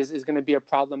knee is going to be a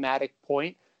problematic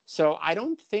point. So I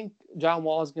don't think John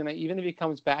Wall is going to, even if he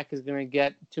comes back, is going to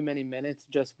get too many minutes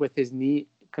just with his knee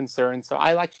concern. So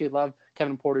I actually love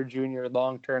Kevin Porter Jr.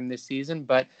 long term this season.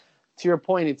 But to your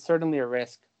point, it's certainly a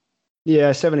risk.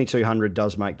 Yeah, 7,200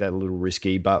 does make that a little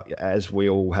risky, but as we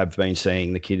all have been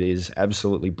seeing, the kid is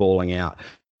absolutely balling out.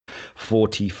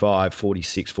 45,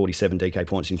 46, 47 DK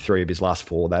points in 3 of his last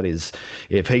 4. That is,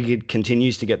 if he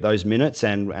continues to get those minutes,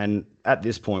 and at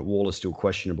this point, Wall is still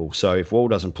questionable. So if Wall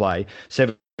doesn't play,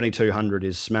 7,200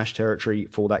 is smash territory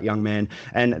for that young man,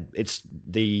 and it's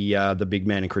the big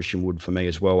man in Christian Wood for me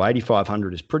as well.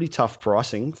 8,500 is pretty tough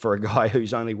pricing for a guy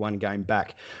who's only one game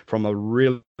back from a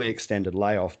really extended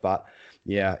layoff, but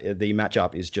yeah, the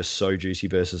matchup is just so juicy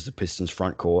versus the Pistons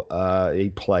front court. He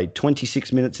played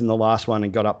 26 minutes in the last one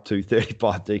and got up to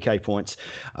 35 DK points.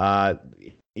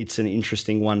 It's an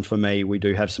interesting one for me. We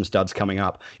do have some studs coming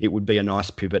up. It would be a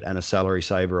nice pivot and a salary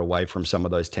saver away from some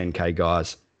of those 10K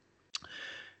guys.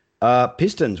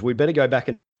 Pistons, we better go back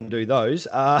and do those.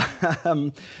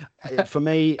 For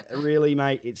me, really,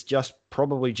 mate, it's just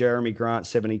probably Jeremy Grant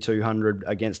 7,200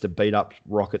 against a beat up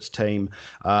Rockets team.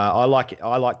 I like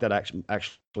that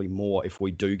actually more if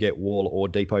we do get Wall or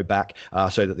Depot back,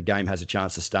 so that the game has a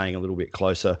chance of staying a little bit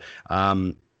closer.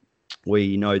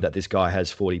 We know that this guy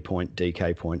has 40-point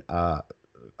DK point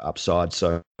upside,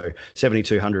 so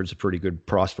 7,200 is a pretty good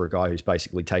price for a guy who's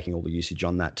basically taking all the usage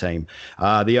on that team.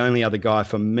 The only other guy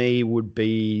for me would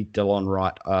be Delon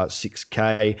Wright,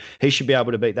 6K. He should be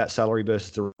able to beat that salary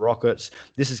versus the Rockets.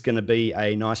 This is going to be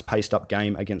a nice paced up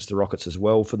game against the Rockets as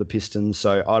well for the Pistons,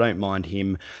 so I don't mind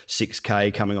him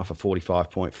 6K coming off a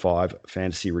 45.5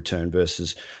 fantasy return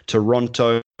versus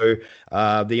Toronto.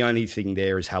 The only thing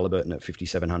there is Halliburton at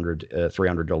 $5,700,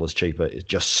 $300 cheaper. It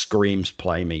just screams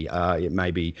play me. It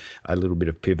may be a little bit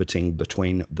of pivoting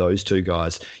between those two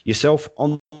guys. Yourself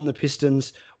on the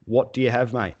Pistons, what do you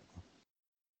have, mate?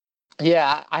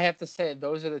 Yeah, I have to say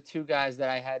those are the two guys that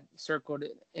I had circled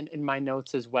in my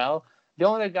notes as well. The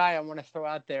only guy I want to throw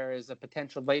out there is a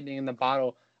potential lightning in the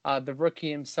bottle. The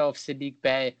rookie himself, Saddiq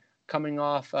Bey, coming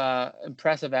off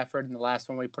impressive effort in the last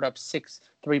one where he put up 6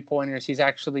 3-pointers. He's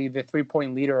actually the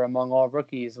 3-point leader among all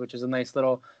rookies, which is a nice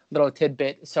little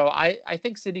tidbit. So I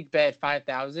think Saddiq Bey at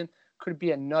 5,000 could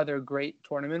be another great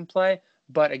tournament play.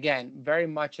 But again, very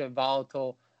much a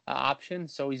volatile option.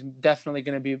 So he's definitely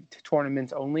going to be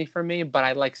tournaments only for me. But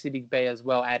I like Saddiq Bey as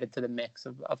well added to the mix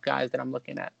of guys that I'm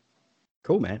looking at.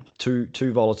 Cool, man. Too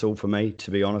volatile for me,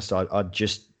 to be honest. I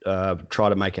just try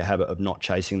to make a habit of not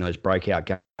chasing those breakout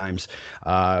games.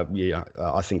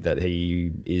 I think that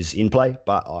he is in play,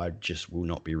 but I just will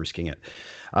not be risking it.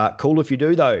 Cool if you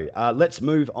do, though. Let's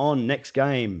move on. Next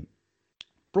game,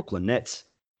 Brooklyn Nets,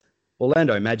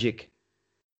 Orlando Magic.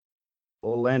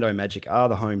 Orlando Magic are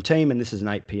the home team, and this is an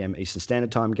 8 p.m. Eastern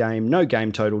Standard Time game. No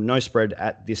game total, no spread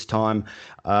at this time.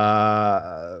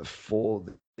 For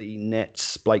the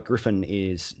Nets, Blake Griffin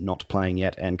is not playing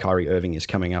yet, and Kyrie Irving is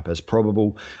coming up as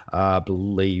probable. I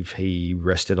believe he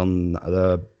rested on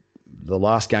the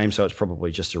last game, so it's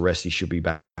probably just a rest. He should be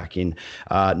back in.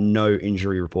 No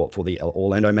injury report for the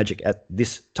Orlando Magic at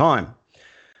this time.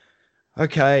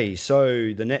 Okay,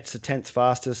 so the Nets are 10th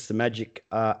fastest, the Magic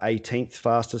are 18th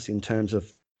fastest in terms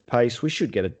of pace. We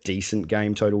should get a decent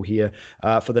game total here.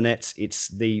 For the Nets, it's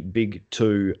the big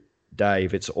two,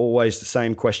 Dave. It's always the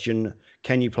same question.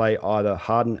 Can you play either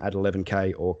Harden at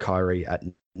 11K or Kyrie at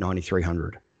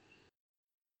 9,300?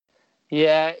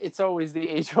 Yeah, it's always the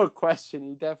age-old question.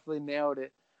 You definitely nailed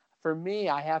it. For me,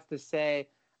 I have to say,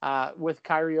 with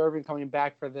Kyrie Irving coming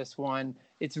back for this one,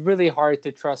 it's really hard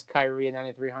to trust Kyrie at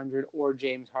 9,300 or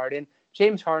James Harden.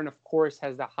 James Harden, of course,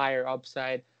 has the higher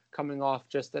upside coming off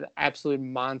just an absolute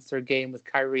monster game with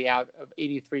Kyrie out of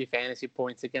 83 fantasy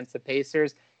points against the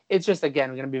Pacers. It's just, again,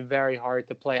 going to be very hard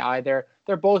to play either.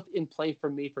 They're both in play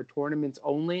for me for tournaments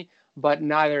only, but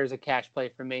neither is a cash play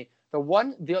for me.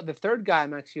 The third guy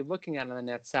I'm actually looking at on the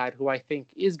Nets side, who I think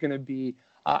is going to be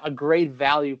a great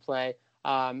value play,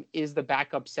 is the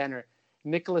backup center,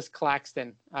 Nicholas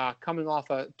Claxton, coming off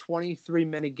a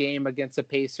 23-minute game against the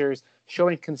Pacers,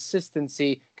 showing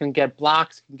consistency, can get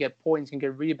blocks, can get points, can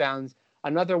get rebounds.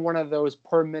 Another one of those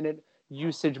per-minute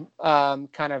usage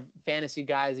kind of fantasy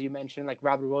guys you mentioned, like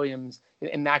Robert Williams,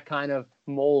 in that kind of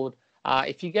mold.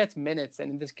 If he gets minutes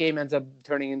and this game ends up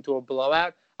turning into a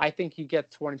blowout, I think he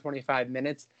gets 25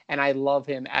 minutes, and I love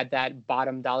him at that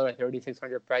bottom dollar at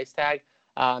 3,600 price tag.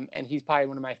 And he's probably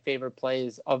one of my favorite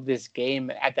plays of this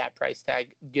game at that price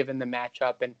tag, given the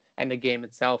matchup and the game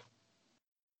itself.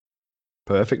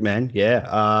 Perfect, man.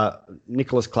 Yeah.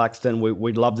 Nicholas Claxton,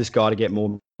 we'd love this guy to get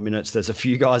more minutes. There's a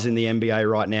few guys in the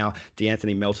NBA right now.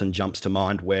 DeAnthony Melton jumps to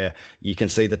mind, where you can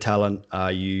see the talent.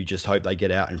 You just hope they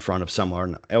get out in front of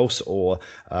someone else, or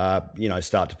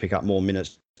start to pick up more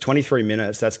minutes. 23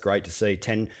 minutes, that's great to see.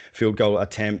 10 field goal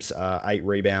attempts, 8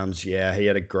 rebounds. Yeah, he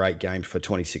had a great game for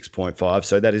 26.5.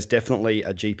 So that is definitely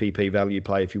a GPP value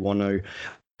play if you want to.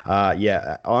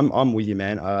 I'm with you,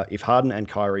 man. If Harden and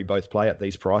Kyrie both play at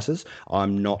these prices,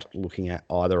 I'm not looking at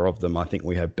either of them. I think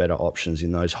we have better options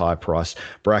in those high price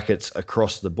brackets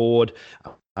across the board.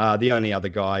 The only other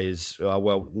guy is,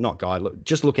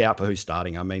 just look out for who's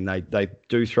starting. I mean, they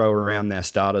do throw around their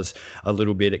starters a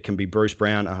little bit. It can be Bruce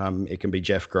Brown. It can be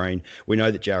Jeff Green. We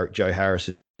know that Joe Harris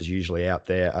is usually out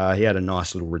there. He had a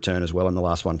nice little return as well in the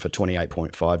last one for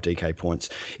 28.5 DK points.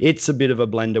 It's a bit of a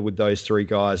blender with those three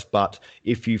guys, but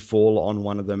if you fall on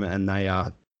one of them and they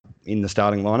are in the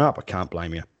starting lineup, I can't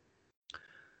blame you.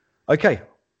 Okay.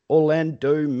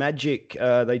 Orlando Magic,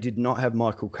 they did not have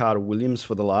Michael Carter-Williams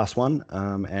for the last one,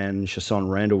 and Chasson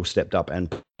Randall stepped up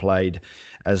and played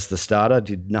as the starter,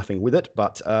 did nothing with it,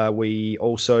 but we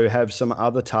also have some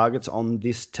other targets on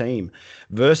this team.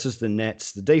 Versus the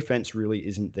Nets, the defense really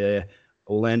isn't there.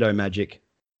 Orlando Magic,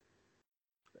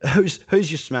 who's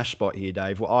your smash spot here,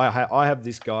 Dave? Well, I have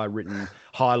this guy written,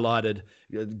 highlighted,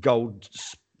 gold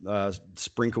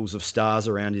sprinkles of stars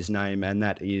around his name, and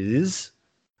that is...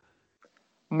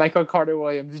 Michael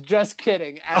Carter-Williams. Just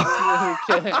kidding.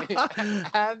 Absolutely kidding.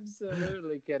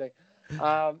 Absolutely kidding.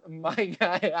 My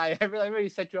guy, I really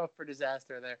set you up for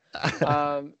disaster there.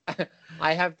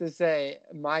 I have to say,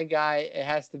 my guy, it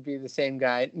has to be the same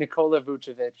guy, Nikola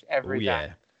Vucevic, every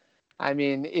time. I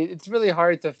mean, it's really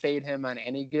hard to fade him on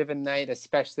any given night,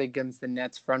 especially against the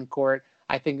Nets front court.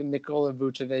 I think Nikola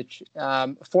Vucevic,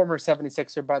 former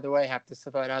 76er, by the way, have to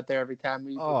slip it out there every time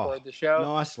we record the show.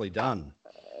 Nicely done.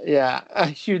 Yeah, a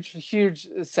huge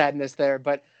sadness there,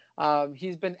 but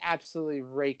he's been absolutely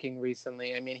raking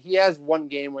recently. I mean, he has one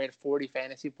game where he had 40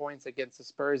 fantasy points against the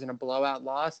Spurs in a blowout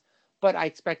loss, but I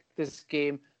expect this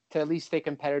game to at least stay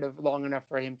competitive long enough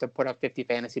for him to put up 50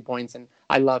 fantasy points, and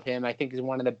I love him. I think he's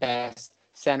one of the best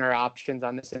center options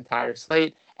on this entire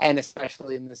slate, and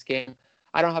especially in this game.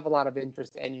 I don't have a lot of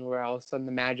interest anywhere else on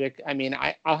the Magic. I mean,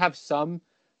 I'll have some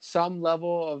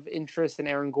level of interest in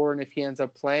Aaron Gordon if he ends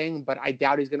up playing, but I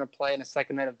doubt he's going to play in a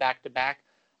second night of back-to-back.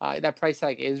 That price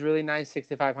tag is really nice,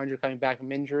 $6,500 coming back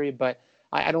from injury, but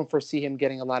I don't foresee him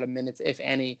getting a lot of minutes, if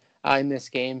any, in this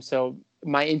game. So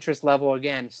my interest level,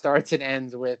 again, starts and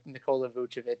ends with Nikola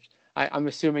Vucevic. I'm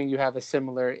assuming you have a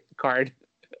similar card.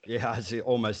 Yeah, it's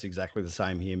almost exactly the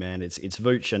same here, man. It's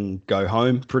Vooch and go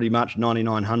home, pretty much,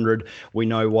 9,900. We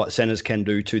know what centers can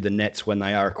do to the Nets when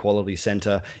they are a quality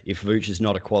center. If Vooch is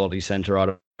not a quality center,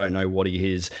 I don't know what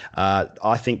he is.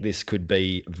 I think this could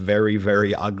be very,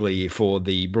 very ugly for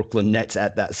the Brooklyn Nets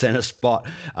at that center spot.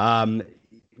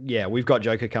 Yeah, we've got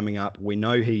Joker coming up. We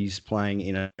know he's playing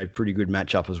in a pretty good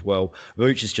matchup as well.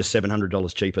 Vooch is just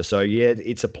 $700 cheaper. So, yeah,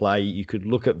 it's a play. You could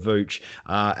look at Vooch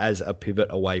as a pivot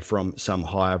away from some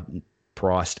higher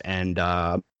priced and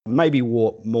maybe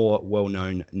more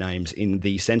well-known names in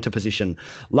the center position.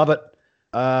 Love it.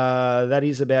 That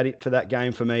is about it for that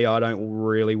game for me. I don't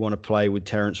really want to play with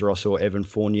Terrence Ross or Evan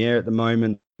Fournier at the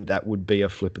moment. That would be a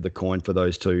flip of the coin for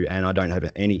those two, and I don't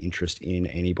have any interest in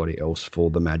anybody else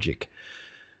for the Magic.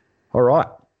 All right.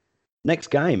 Next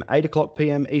game, 8 o'clock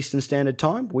p.m. Eastern Standard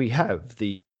Time. We have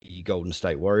the Golden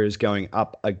State Warriors going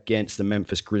up against the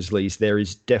Memphis Grizzlies. There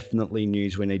is definitely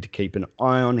news we need to keep an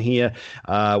eye on here.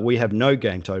 We have no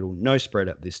game total, no spread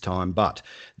at this time, but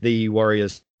the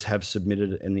Warriors have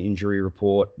submitted an injury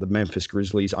report. The Memphis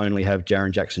Grizzlies only have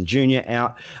Jaren Jackson Jr.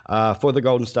 out. For the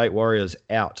Golden State Warriors,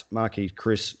 out Marquise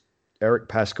Chris, Eric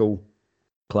Pascal,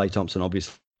 Klay Thompson,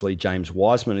 obviously. James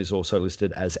Wiseman is also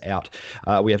listed as out.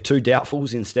 We have two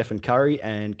doubtfuls in Stephen Curry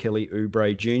and Kelly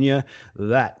Oubre Jr.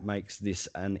 That makes this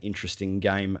an interesting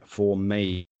game for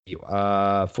me.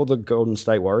 For the Golden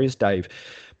State Warriors, Dave,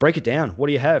 break it down. What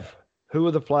do you have? Who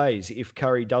are the plays if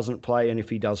Curry doesn't play and if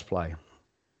he does play?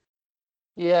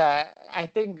 Yeah, I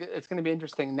think it's going to be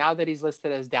interesting now that he's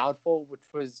listed as doubtful,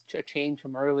 which was a change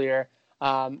from earlier.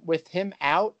 With him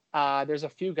out, there's a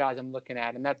few guys I'm looking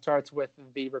at, and that starts with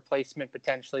the replacement,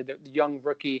 potentially, the young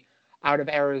rookie out of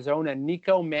Arizona,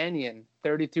 Nico Mannion,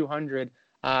 3,200,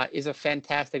 is a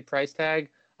fantastic price tag.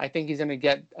 I think he's going to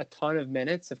get a ton of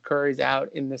minutes if Curry's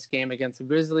out in this game against the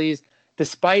Grizzlies.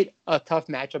 Despite a tough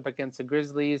matchup against the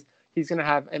Grizzlies, he's going to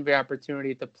have every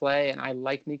opportunity to play, and I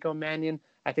like Nico Mannion.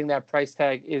 I think that price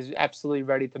tag is absolutely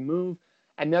ready to move.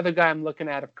 Another guy I'm looking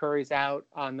at if Curry's out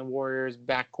on the Warriors'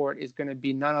 backcourt is going to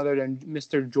be none other than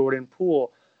Mr. Jordan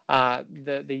Poole,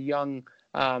 the young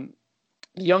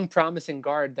young promising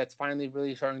guard that's finally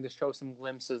really starting to show some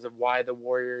glimpses of why the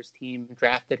Warriors team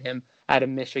drafted him out of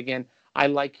Michigan. I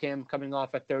like him coming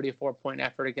off a 34-point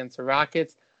effort against the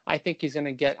Rockets. I think he's going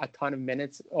to get a ton of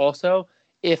minutes also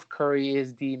if Curry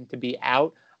is deemed to be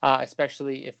out,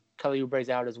 especially if Kelly Oubre is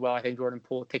out as well. I think Jordan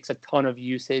Poole takes a ton of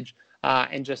usage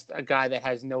and just a guy that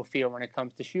has no fear when it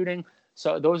comes to shooting.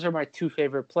 So those are my two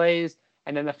favorite plays.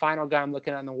 And then the final guy I'm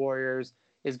looking at in the Warriors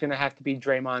is going to have to be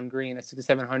Draymond Green at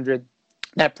 6,700.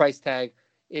 That price tag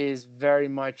is very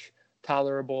much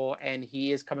tolerable, and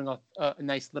he is coming off a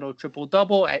nice little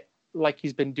triple-double like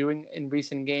he's been doing in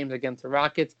recent games against the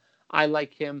Rockets. I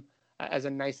like him as a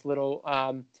nice little,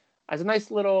 I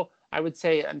would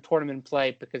say, a tournament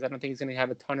play, because I don't think he's going to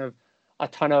have a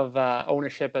ton of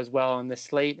ownership as well on the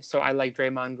slate. So I like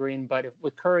Draymond Green, but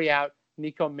with Curry out,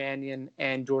 Nico Mannion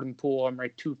and Jordan Poole are my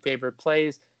two favorite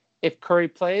plays. If Curry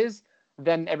plays,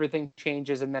 then everything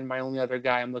changes, and then my only other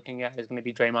guy I'm looking at is going to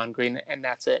be Draymond Green, and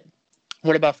that's it.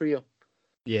 What about for you?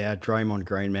 Yeah, Draymond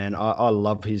Green, man. I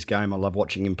love his game. I love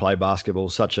watching him play basketball.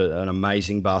 Such an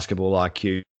amazing basketball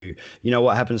IQ. You know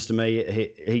what happens to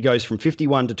me? He goes from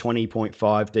 51 to 20.5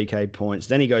 DK points.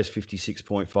 Then he goes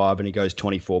 56.5 and he goes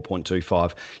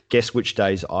 24.25. Guess which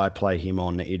days I play him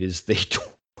on? It is the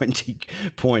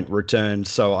 20-point return.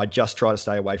 So I just try to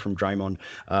stay away from Draymond,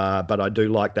 but I do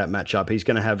like that matchup. He's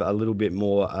going to have a little bit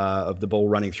more of the ball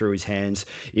running through his hands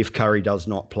if Curry does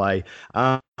not play.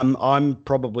 I'm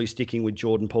probably sticking with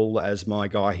Jordan Poole as my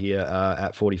guy here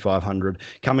at 4,500,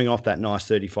 coming off that nice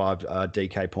 35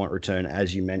 DK point return,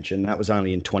 as you mentioned. That was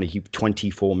only in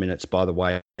 24 minutes, by the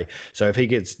way. So if he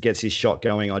gets his shot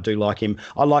going, I do like him.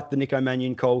 I like the Nico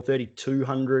Mannion call.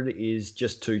 3,200 is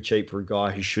just too cheap for a guy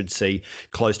who should see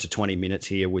close to 20 minutes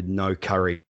here with no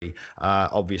Curry.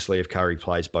 Obviously, if Curry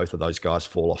plays, both of those guys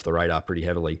fall off the radar pretty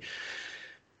heavily.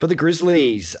 For the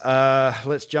Grizzlies,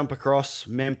 let's jump across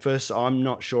Memphis. I'm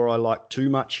not sure I like too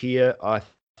much here. I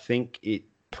think it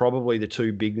probably the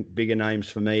two bigger names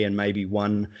for me, and maybe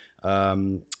one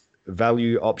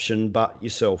value option. But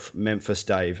yourself, Memphis,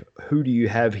 Dave, who do you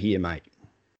have here, mate?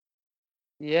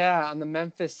 Yeah, on the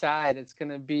Memphis side, it's going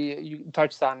to be, you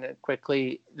touched on it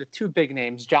quickly, the two big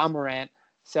names, Ja Morant,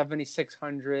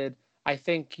 7,600. I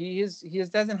think he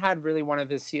doesn't have really one of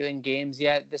his ceiling games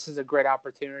yet. This is a great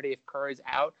opportunity if Curry's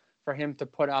out for him to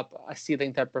put up a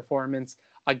ceiling type performance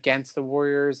against the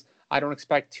Warriors. I don't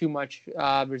expect too much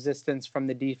resistance from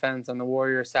the defense on the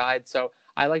Warrior side. So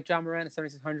I like Ja Morant at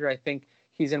 7,600. I think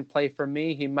he's in play for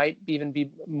me. He might even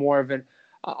be more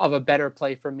of a better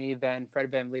play for me than Fred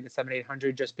VanVleet at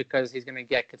 7,800, just because he's going to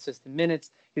get consistent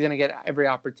minutes. He's going to get every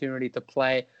opportunity to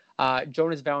play.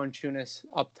 Jonas Valanciunas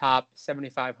up top,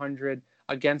 7,500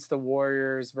 against the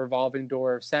Warriors, revolving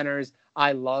door of centers.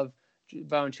 I love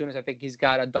Valanciunas. I think he's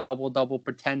got a double-double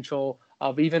potential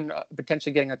of even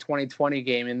potentially getting a 20-20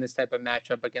 game in this type of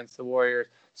matchup against the Warriors.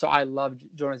 So I love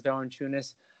Jonas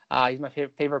Valanciunas. He's my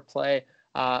favorite play,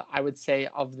 I would say,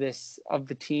 of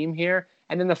the team here.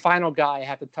 And then the final guy I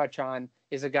have to touch on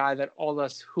is a guy that all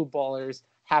us hoop ballers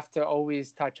have to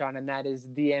always touch on, and that is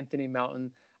De'Anthony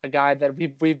Melton, a guy that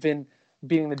we've been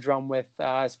beating the drum with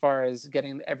as far as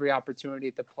getting every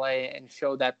opportunity to play and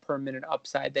show that per-minute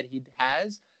upside that he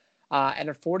has. And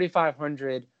at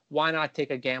 4,500, why not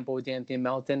take a gamble with De'Anthony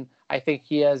Melton? I think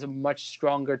he has a much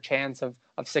stronger chance of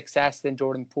success than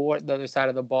Jordan Poole at the other side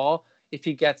of the ball. If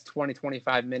he gets 20,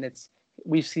 25 minutes,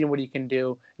 we've seen what he can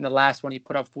do. In the last one, he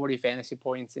put up 40 fantasy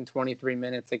points in 23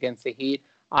 minutes against the Heat.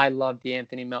 I love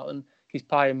De'Anthony Melton. He's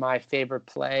probably my favorite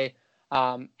play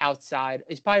outside.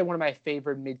 He's probably one of my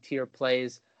favorite mid-tier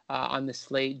plays on the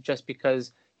slate, just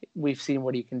because we've seen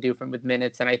what he can do with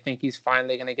minutes, and I think he's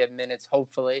finally going to get minutes.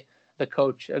 Hopefully, the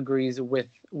coach agrees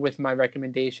with my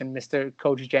recommendation, Mr.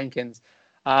 Coach Jenkins.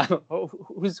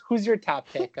 Who's your top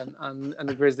pick on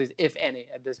the Grizzlies, if any,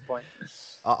 at this point?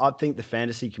 I think the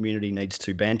fantasy community needs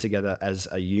to band together as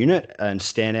a unit and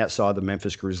stand outside the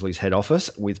Memphis Grizzlies head office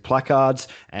with placards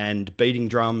and beating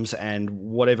drums and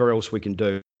whatever else we can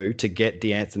do to get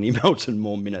De'Anthony Melton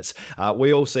more minutes.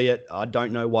 We all see it. I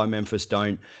don't know why Memphis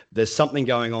don't. There's something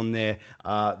going on there.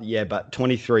 But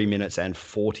 23 minutes and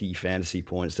 40 fantasy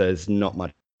points, there's not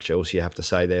much else you have to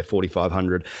say there.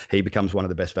 4,500, he becomes one of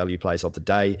the best value plays of the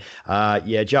day.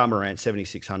 Ja Morant,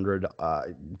 7,600,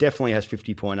 definitely has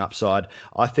 50-point upside.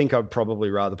 I think I'd probably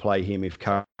rather play him if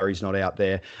Curry's not out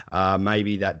there.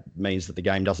 Maybe that means that the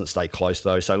game doesn't stay close,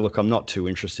 though. So, look, I'm not too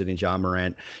interested in Ja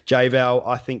Morant. J-Val,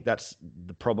 I think that's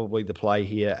probably the play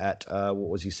here at,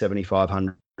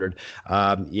 7,500.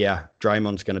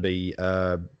 Draymond's going to be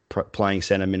playing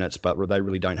center minutes, but they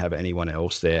really don't have anyone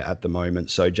else there at the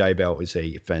moment. So J-Bell is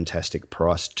a fantastic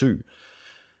price too.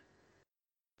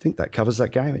 think that covers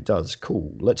that game. It does.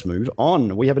 Cool. Let's move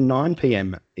on. We have a 9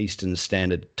 p.m. Eastern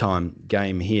Standard Time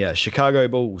game here. Chicago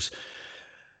Bulls.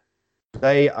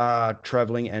 They are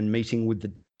traveling and meeting with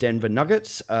the Denver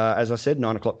Nuggets. As I said,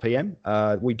 9 o'clock p.m.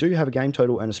 We do have a game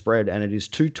total and a spread, and it is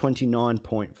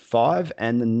 229.5,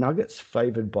 and the Nuggets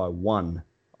favored by 1.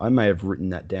 I may have written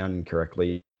that down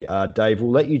incorrectly. Dave,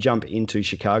 we'll let you jump into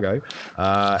Chicago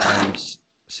and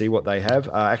see what they have.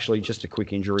 Actually, just a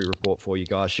quick injury report for you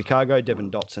guys. Chicago,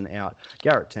 Devin Dotson out.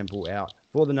 Garrett Temple out.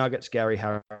 For the Nuggets, Gary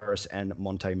Harris and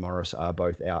Monte Morris are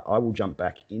both out. I will jump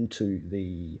back into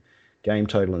the game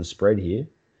total and spread here.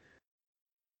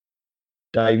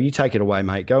 Dave, you take it away,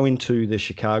 mate. Go into the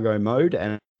Chicago mode,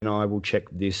 and I will check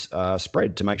this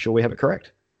spread to make sure we have it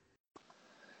correct.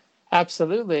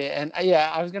 Absolutely. And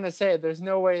yeah, I was going to say, there's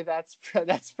no way that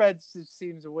spread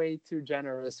seems way too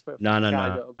generous for Chicago.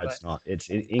 No, it's not. It's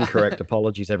incorrect.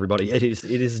 Apologies, everybody. It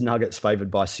is Nuggets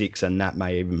favored by 6, and that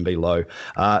may even be low.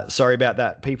 Sorry about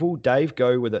that, people. Dave,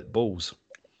 go with it. Bulls.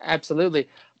 Absolutely.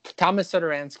 Thomas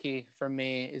Satoransky, for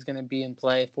me, is going to be in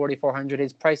play, 4,400.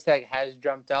 His price tag has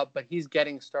jumped up, but he's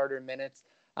getting starter minutes.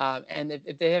 And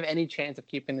if they have any chance of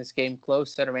keeping this game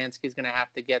close, Satoransky is going to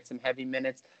have to get some heavy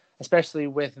minutes, especially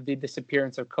with the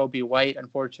disappearance of Kobe White,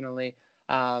 unfortunately.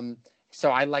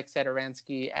 So I like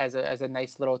Satoransky as a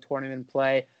nice little tournament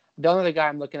play. The only other guy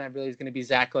I'm looking at really is going to be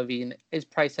Zach LaVine. His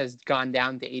price has gone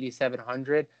down to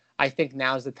 8,700. I think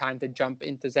now's the time to jump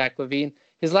into Zach LaVine.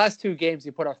 His last 2 games, he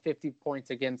put up 50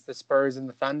 points against the Spurs and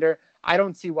the Thunder. I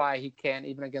don't see why he can't,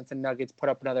 even against the Nuggets, put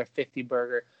up another 50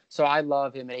 burger. So I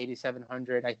love him at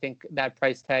 8,700. I think that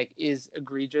price tag is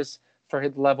egregious for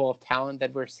his level of talent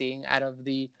that we're seeing out of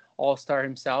the All-Star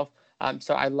himself.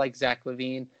 So I like Zach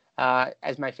LaVine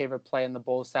as my favorite play on the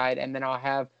Bulls side. And then I'll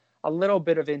have a little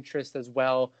bit of interest as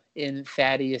well in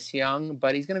Thaddeus Young,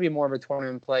 but he's going to be more of a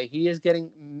tournament play. He is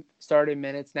getting started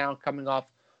minutes now, coming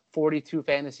off 42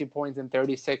 fantasy points and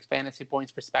 36 fantasy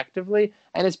points respectively,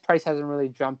 and his price hasn't really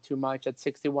jumped too much at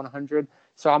 6,100.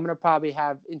 So I'm going to probably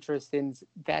have interest in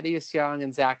Thaddeus Young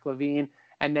and Zach LaVine,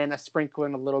 and then a sprinkle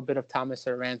in a little bit of Thomas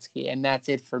Satoransky, and that's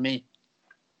it for me.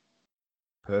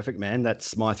 Perfect, man.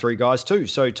 That's my 3 guys too.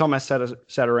 So Thomas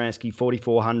Satoransky,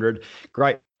 4,400.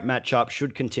 Great matchup.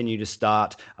 Should continue to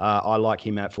start. I like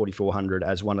him at 4,400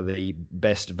 as one of the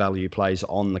best value plays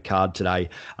on the card today.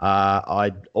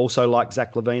 I also like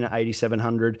Zach LaVine at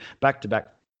 8,700. Back-to-back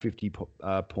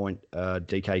 50-point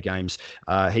DK games.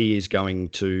 He is going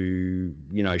to,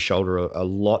 shoulder a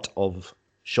lot of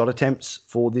shot attempts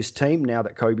for this team now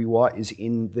that Kobe White is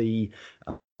in the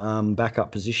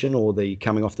backup position or the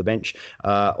coming off the bench.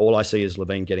 All I see is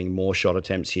LaVine getting more shot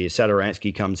attempts here.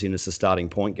 Satoransky comes in as the starting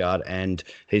point guard, and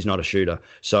he's not a shooter.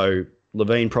 So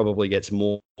LaVine probably gets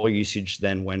more usage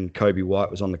than when Kobe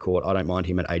White was on the court. I don't mind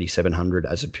him at 8,700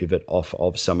 as a pivot off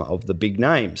of some of the big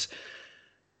names.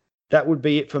 That would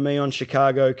be it for me on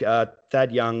Chicago.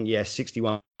 Thad Young,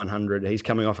 6,100. He's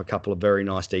coming off a couple of very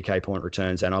nice DK point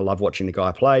returns, and I love watching the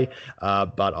guy play,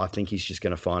 but I think he's just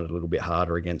going to find it a little bit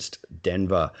harder against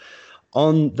Denver.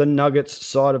 On the Nuggets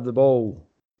side of the ball,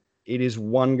 it is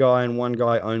one guy and one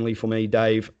guy only for me.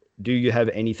 Dave, do you have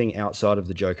anything outside of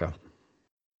the Joker?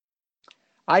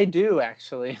 I do,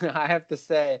 actually. I have to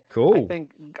say. Cool. I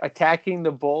think attacking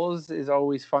the Bulls is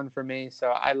always fun for me,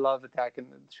 so I love attacking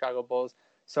the Chicago Bulls.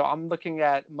 So I'm looking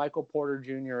at Michael Porter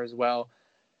Jr. as well.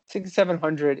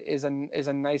 6,700 is a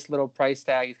nice little price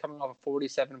tag. He's coming off a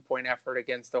 47-point effort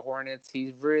against the Hornets.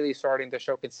 He's really starting to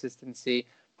show consistency,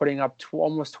 putting up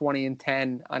almost 20 and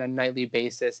 10 on a nightly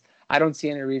basis. I don't see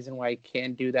any reason why he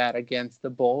can't do that against the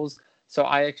Bulls. So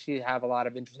I actually have a lot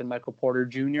of interest in Michael Porter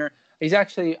Jr.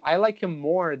 I like him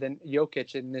more than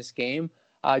Jokic in this game,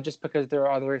 just because there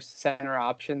are other center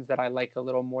options that I like a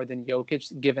little more than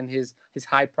Jokic, given his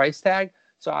high price tag.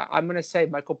 So I'm going to say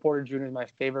Michael Porter Jr. is my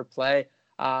favorite play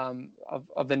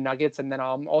of the Nuggets. And then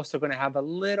I'm also going to have a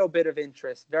little bit of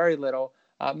interest, very little,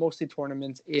 mostly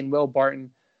tournaments, in Will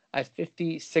Barton at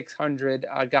 5,600,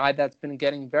 a guy that's been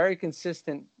getting very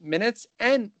consistent minutes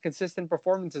and consistent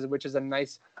performances, which is a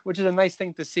nice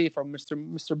thing to see from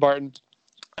Mr. Barton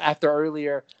after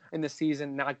earlier in the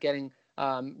season not getting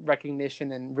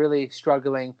recognition and really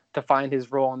struggling to find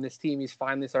his role on this team. He's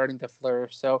finally starting to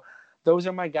flourish. So those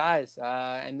are my guys.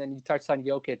 And then you touched on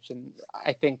Jokic, and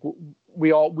I think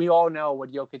we all know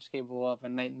what Jokic is capable of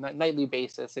on a nightly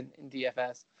basis in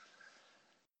DFS.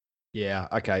 Yeah,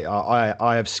 okay.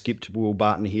 I have skipped Will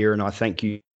Barton here, and I thank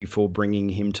you for bringing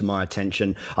him to my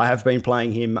attention. I have been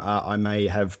playing him. I may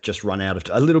have just run out of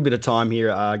a little bit of time here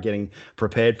getting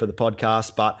prepared for the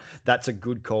podcast, but that's a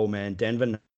good call, man.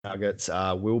 Denver Nuggets,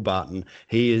 Will Barton.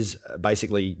 He is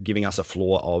basically giving us a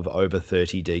floor of over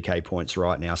 30 DK points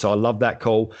right now. So I love that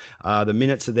call. The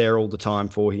minutes are there all the time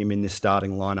for him in this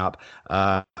starting lineup.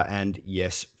 And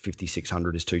yes,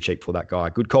 5,600 is too cheap for that guy.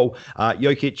 Good call.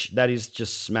 Jokic, that is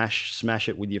just smash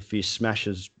it with your fist.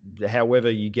 Smashes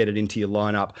however you get it into your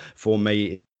lineup. For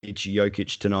me, it's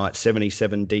Jokic tonight,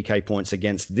 77 DK points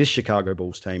against this Chicago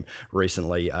Bulls team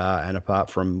recently. And apart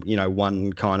from,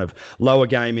 one kind of lower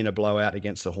game in a blowout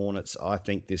against the Hornets, I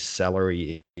think this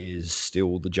salary is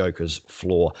still the Joker's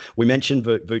floor. We mentioned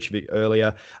Vucevic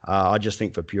earlier. I just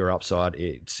think for pure upside,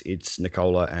 it's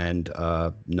Nikola and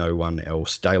no one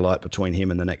else. Daylight between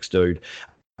him and the next dude.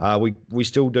 We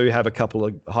still do have a couple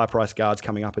of high-priced guards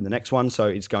coming up in the next one, so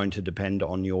it's going to depend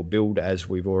on your build, as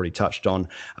we've already touched on.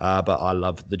 But I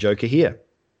love the Joker here.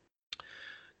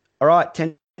 All right,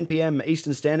 10 p.m.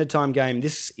 Eastern Standard Time game.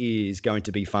 This is going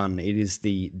to be fun. It is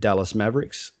the Dallas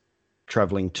Mavericks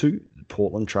traveling to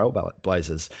Portland Trail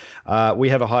Blazers. We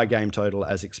have a high game total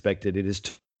as expected. It is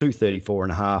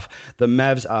 234.5. The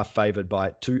Mavs are favored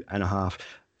by 2.5.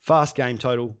 Fast game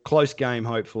total, close game,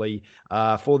 hopefully.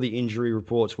 For the injury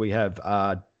reports, we have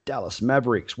Dallas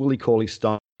Mavericks, Willie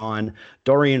Cauley-Stein,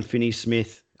 Dorian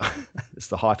Finney-Smith, it's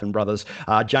the Hyphen brothers,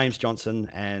 James Johnson,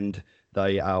 and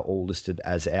they are all listed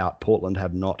as out. Portland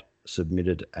have not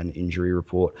submitted an injury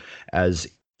report as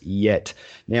yet.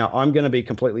 Now, I'm going to be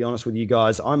completely honest with you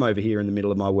guys. I'm over here in the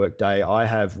middle of my work day. I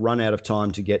have run out of time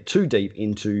to get too deep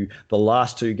into the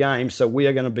last two games, so we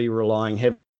are going to be relying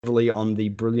heavily on the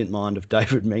brilliant mind of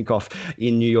David Minkoff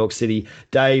in New York City.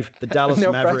 Dave, the Dallas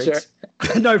Mavericks.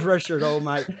 No pressure at all,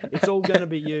 mate. It's all going to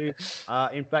be you.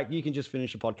 In fact, you can just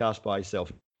finish the podcast by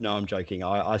yourself. No, I'm joking.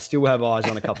 I still have eyes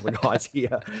on a couple of guys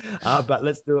here. But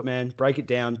let's do it, man. Break it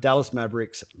down. Dallas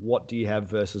Mavericks, what do you have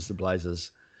versus the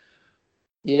Blazers?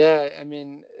 Yeah, I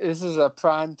mean, this is a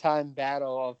primetime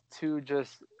battle of two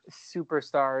just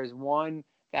superstars. One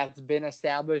that's been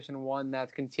established and one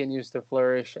that continues to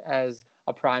flourish as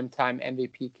a primetime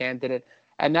MVP candidate.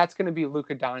 And that's going to be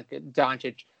Luka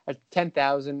Doncic at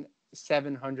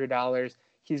 $10,700.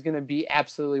 He's going to be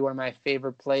absolutely one of my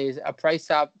favorite plays. A price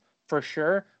up for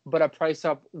sure, but a price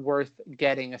up worth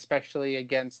getting, especially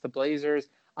against the Blazers.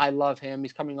 I love him.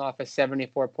 He's coming off a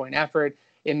 74-point effort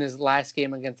in his last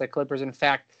game against the Clippers. In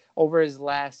fact, over his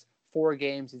last 4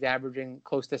 games, he's averaging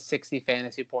close to 60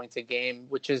 fantasy points a game,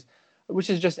 which is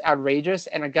just outrageous,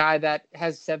 and a guy that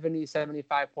has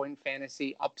 75-point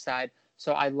fantasy upside.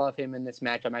 So I love him in this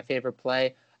matchup. My favorite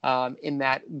play in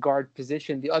that guard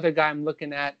position. The other guy I'm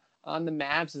looking at on the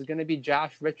Mavs is going to be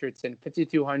Josh Richardson,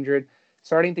 5,200,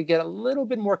 starting to get a little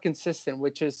bit more consistent,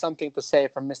 which is something to say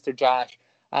from Mr. Josh.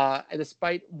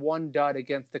 Despite one dud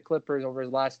against the Clippers over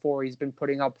his last 4, he's been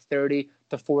putting up 30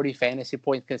 to 40 fantasy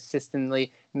points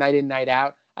consistently, night in, night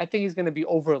out. I think he's going to be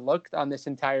overlooked on this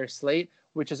entire slate,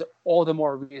 which is all the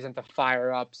more reason to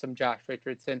fire up some Josh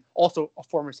Richardson, also a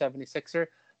former 76er,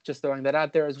 just throwing that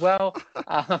out there as well.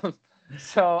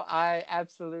 So I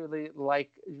absolutely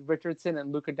like Richardson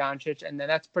and Luka Doncic, and then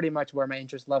that's pretty much where my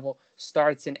interest level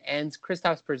starts and ends.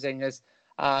 Kristaps Porzingis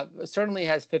certainly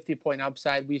has 50-point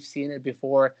upside. We've seen it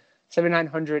before.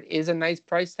 7,900 is a nice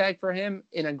price tag for him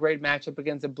in a great matchup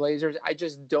against the Blazers. I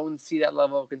just don't see that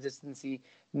level of consistency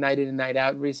night in and night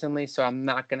out recently, so I'm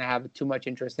not going to have too much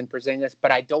interest in Porzingis,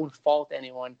 but I don't fault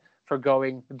anyone for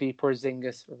going the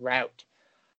Porzingis route.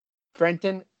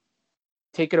 Brenton,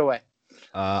 take it away.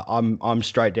 I'm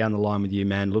straight down the line with you,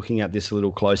 man. Looking at this a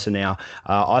little closer now,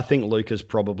 I think Luka's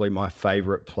probably my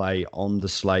favorite play on the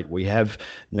slate. We have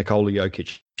Nikola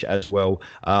Jokic as well.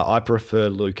 I prefer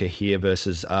Luka here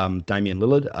versus Damian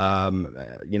Lillard.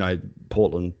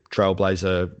 Portland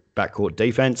Trailblazer backcourt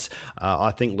defense.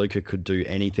 I think Luka could do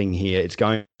anything here. It's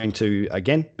going to,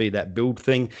 again, be that build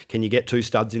thing. Can you get 2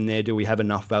 studs in there? Do we have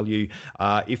enough value?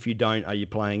 If you don't, are you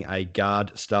playing a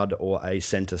guard stud or a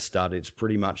center stud? It's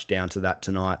pretty much down to that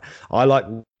tonight. I like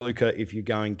Luka if you're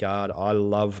going guard. I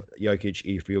love Jokic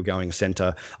if you're going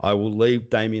center. I will leave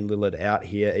Damian Lillard out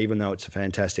here, even though it's a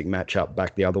fantastic matchup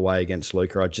back the other way against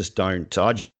Luka. I just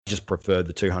prefer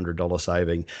the $200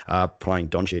 saving playing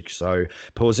Doncic. So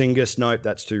Porzingis, nope,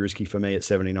 that's too risky for me at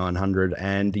 7,900.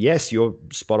 And yes, you're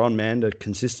spot on, man. The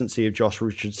consistency of Josh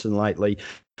Richardson lately,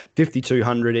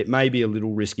 5,200. It may be a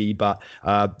little risky, but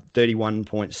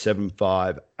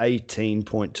 31.75,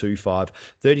 18.25,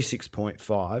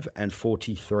 36.5, and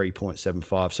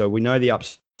 43.75. So we know the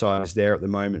upside is there at the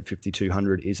moment.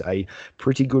 5,200 is a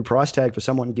pretty good price tag for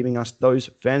someone giving us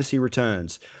those fantasy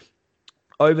returns.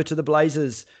 Over to the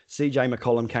Blazers. CJ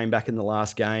McCollum came back in the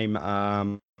last game.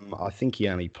 I think he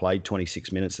only played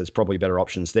 26 minutes. There's probably better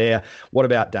options there. What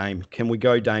about Dame? Can we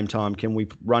go Dame time? Can we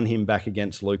run him back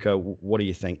against Luka? What do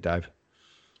you think, Dave?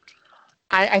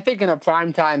 I think in a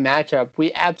primetime matchup,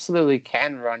 we absolutely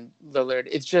can run Lillard.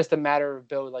 It's just a matter of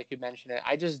build, like you mentioned it.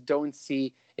 I just don't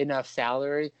see enough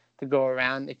salary to go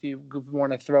around. If you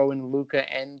want to throw in Luka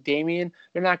and Damian,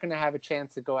 you're not going to have a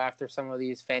chance to go after some of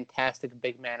these fantastic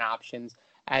big man options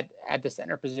at the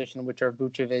center position, which are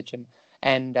Vucevic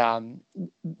and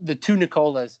the two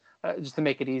Nicolas, just to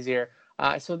make it easier.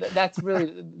 So that's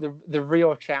really the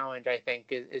real challenge, I think,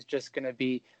 is just going to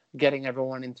be getting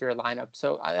everyone into your lineup.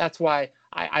 So that's why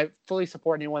I fully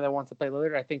support anyone that wants to play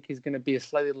Lillard. I think he's going to be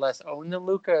slightly less owned than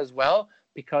Luka as well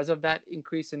because of that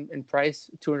increase in price,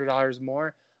 $200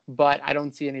 more. But I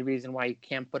don't see any reason why he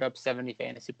can't put up 70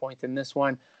 fantasy points in this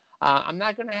one. I'm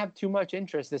not going to have too much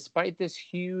interest, despite this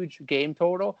huge game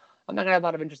total. I'm not going to have a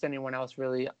lot of interest in anyone else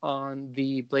really on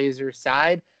the Blazers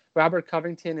side. Robert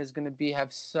Covington is going to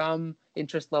have some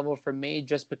interest level for me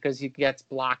just because he gets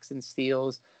blocks and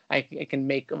steals. I can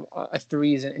make a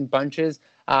threes in bunches.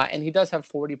 And he does have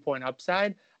 40-point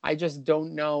upside. I just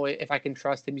don't know if I can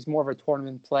trust him. He's more of a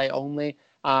tournament play only.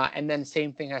 And then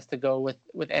same thing has to go with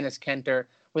Enes Kanter.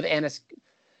 With Enes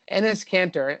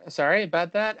Kanter, sorry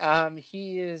about that.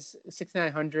 He is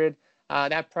 6,900.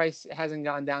 That price hasn't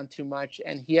gone down too much,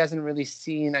 and he hasn't really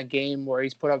seen a game where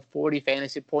he's put up 40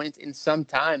 fantasy points in some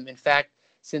time. In fact,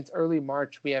 since early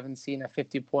March, we haven't seen a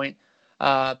 50-point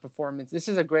performance. This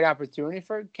is a great opportunity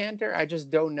for Kanter. I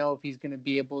just don't know if he's going to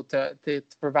be able to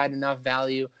provide enough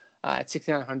value at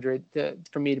 6,900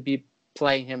 for me to be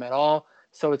playing him at all.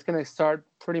 So it's going to start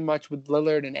pretty much with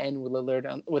Lillard and end with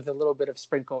Lillard with a little bit of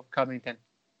sprinkle of Covington.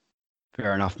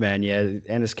 Fair enough, man. Yeah,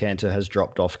 Enes Kanter has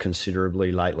dropped off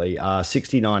considerably lately.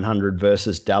 6,900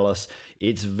 versus Dallas.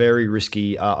 It's very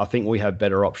risky. I think we have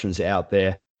better options out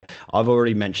there. I've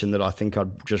already mentioned that I think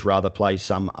I'd just rather play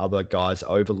some other guys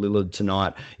over Lillard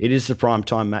tonight. It is the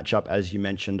primetime matchup, as you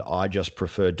mentioned. I just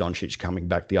prefer Doncic coming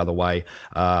back the other way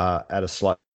at a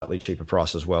slightly cheaper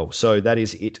price as well. So that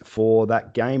is it for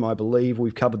that game. I believe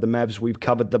we've covered the Mavs. We've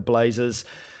covered the Blazers.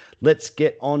 Let's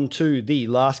get on to the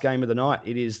last game of the night.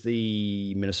 It is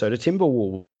the Minnesota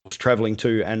Timberwolves traveling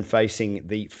to and facing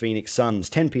the Phoenix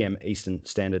Suns, 10 p.m. Eastern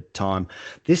Standard Time.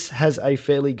 This has a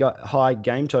fairly high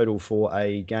game total for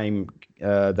a game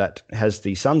that has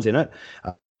the Suns in it.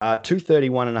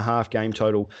 231.5 game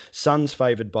total. Suns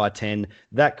favored by 10.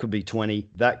 That could be 20.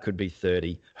 That could be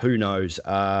 30. Who knows?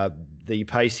 The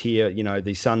pace here,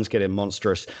 the Suns get a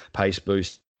monstrous pace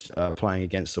boost playing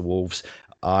against the Wolves.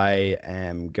 I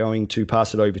am going to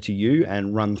pass it over to you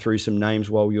and run through some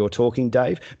names while you're talking,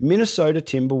 Dave. Minnesota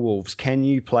Timberwolves, can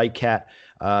you play Cat?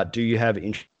 Do you have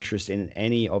interest in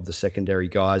any of the secondary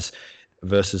guys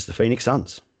versus the Phoenix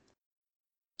Suns?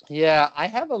 Yeah, I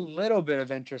have a little bit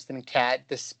of interest in Cat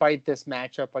despite this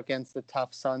matchup against the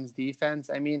tough Suns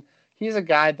defense. I mean, he's a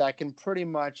guy that can pretty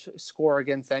much score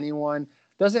against anyone.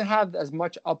 Doesn't have as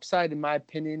much upside, in my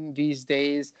opinion, these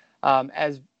days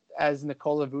as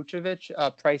Nikola Vucevic,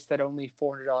 priced at only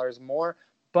 $400 more.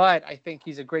 But I think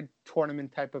he's a great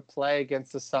tournament type of play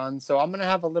against the Suns. So I'm going to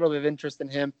have a little bit of interest in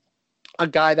him. A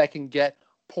guy that can get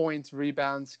points,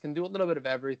 rebounds, can do a little bit of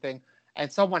everything.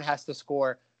 And someone has to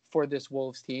score for this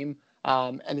Wolves team.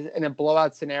 And in a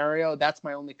blowout scenario, that's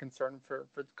my only concern for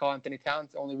Karl-Anthony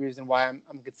Towns. The only reason why I'm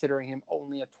considering him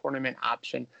only a tournament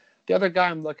option. The other guy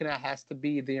I'm looking at has to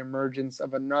be the emergence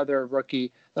of another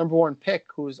rookie, number one pick,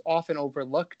 who's often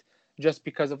overlooked just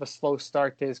because of a slow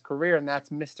start to his career, and that's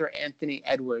Mr. Anthony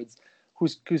Edwards,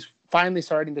 who's finally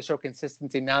starting to show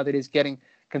consistency now that he's getting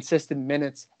consistent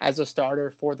minutes as a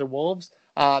starter for the Wolves.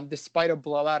 Despite a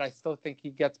blowout, I still think he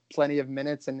gets plenty of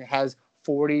minutes and has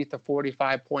 40 to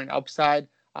 45-point upside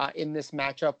in this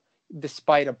matchup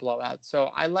despite a blowout. So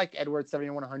I like Edwards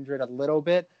 7,100 a little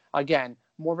bit. Again,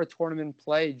 more of a tournament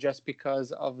play just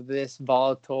because of this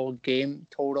volatile game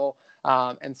total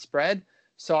and spread.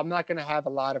 So I'm not going to have a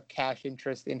lot of cash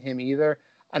interest in him either.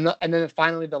 And then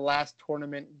finally, the last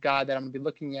tournament guy that I'm going to be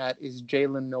looking at is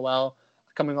Jaylen Noel,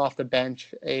 coming off the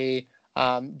bench,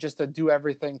 just a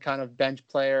do-everything kind of bench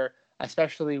player,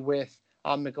 especially with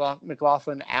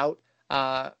McLaughlin out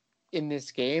in this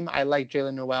game. I like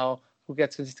Jaylen Noel,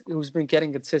 who's been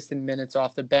getting consistent minutes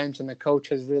off the bench, and the coach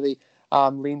has really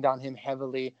leaned on him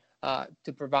heavily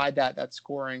to provide that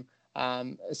scoring,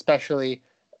 especially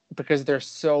because there's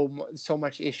so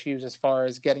much issues as far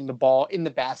as getting the ball in the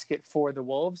basket for the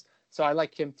Wolves. So I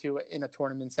like him too in a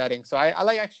tournament setting. So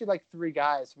I actually like three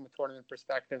guys from a tournament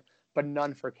perspective, but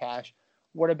none for cash.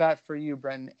 What about for you,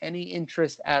 Brendan? Any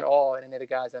interest at all in any of the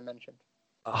guys I mentioned?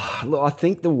 Look, I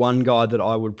think the one guy that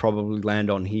I would probably land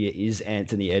on here is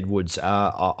Anthony Edwards.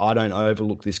 I don't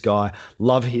overlook this guy.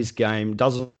 Love his game.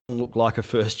 Doesn't look like a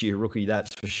first-year rookie,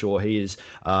 that's for sure. He is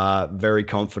very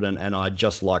confident, and I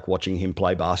just like watching him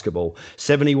play basketball.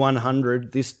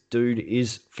 7,100. This dude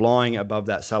is flying above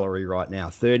that salary right now.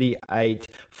 38,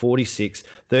 46,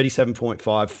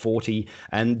 37.5, 40,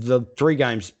 and the 3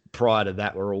 games prior to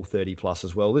that were all 30 plus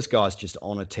as well. This guy's just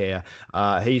on a tear.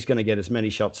 He's going to get as many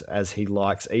shots as he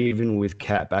likes, even with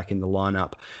Cat back in the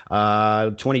lineup.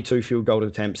 22 field goal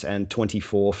attempts and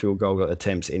 24 field goal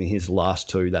attempts in his last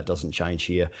 2. That doesn't change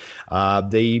here.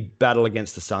 The battle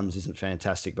against the Suns isn't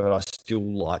fantastic, but I still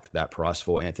like that price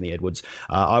for Anthony Edwards.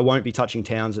 I won't be touching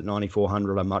Towns at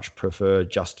 9,400. I much prefer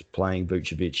just playing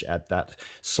Vucevic at that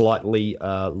slightly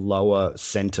lower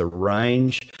center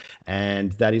range.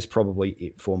 And that is probably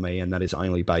it for me, and that is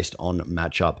only based on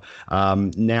matchup.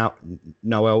 Now,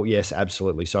 Noel, yes,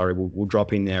 absolutely. Sorry, we'll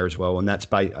drop in there as well, and that's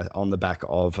on the back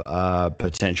of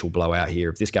potential blowout here.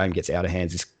 If this game gets out of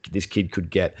hands, this kid could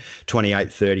get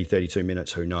 28, 30, 32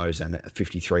 minutes, who knows, and at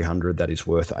 5,300, that is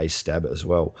worth a stab as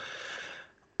well.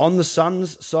 On the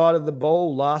Suns side of the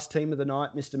ball, last team of the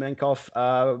night, Mr. Menkoff.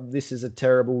 This is a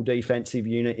terrible defensive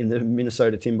unit in the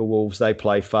Minnesota Timberwolves. They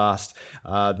play fast.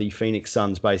 The Phoenix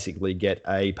Suns basically get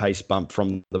a pace bump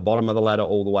from the bottom of the ladder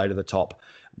all the way to the top.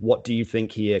 What do you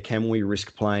think here? Can we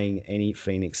risk playing any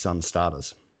Phoenix Suns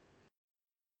starters?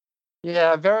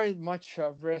 Yeah, very much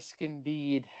a risk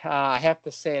indeed. I have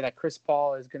to say that Chris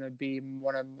Paul is going to be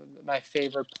one of my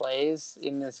favorite plays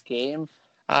in this game.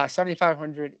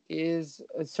 7,500 is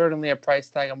certainly a price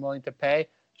tag I'm willing to pay,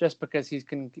 just because he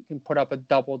can put up a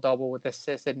double-double with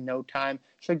assists in no time.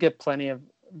 Should get plenty of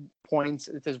points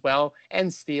as well,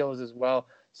 and steals as well.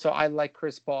 So I like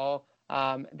Chris Paul.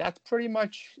 That's pretty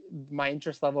much my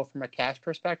interest level from a cash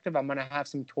perspective. I'm going to have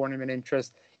some tournament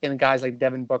interest in guys like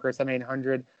Devin Booker,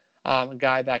 7,800, a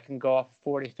guy that can go off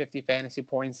 40, 50 fantasy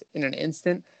points in an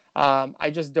instant. I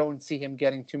just don't see him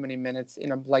getting too many minutes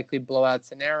in a likely blowout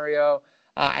scenario.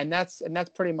 And that's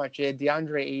pretty much it.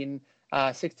 DeAndre Ayton,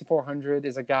 6,400,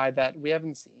 is a guy that we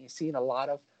haven't seen a lot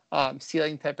of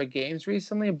ceiling type of games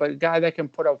recently, but a guy that can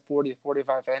put up 40 to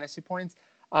 45 fantasy points.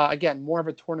 Again, more of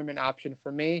a tournament option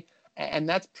for me. And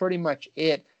that's pretty much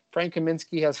it. Frank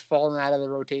Kaminsky has fallen out of the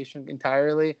rotation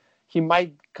entirely. He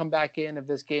might come back in if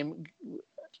this game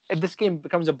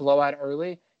becomes a blowout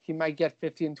early. He might get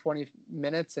 15, 20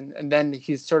 minutes, and then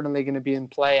he's certainly going to be in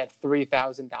play at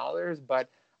 $3,000. But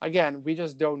again, we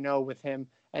just don't know with him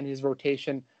and his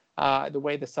rotation. The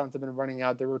way the Suns have been running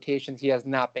out the rotations, he has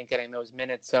not been getting those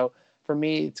minutes. So for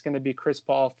me, it's going to be Chris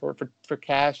Paul for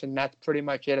cash, and that's pretty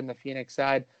much it on the Phoenix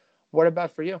side. What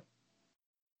about for you?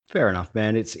 Fair enough,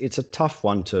 man. It's a tough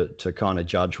one to kind of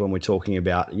judge when we're talking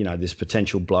about, this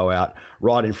potential blowout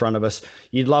right in front of us.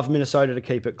 You'd love Minnesota to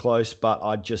keep it close, but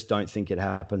I just don't think it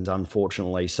happens,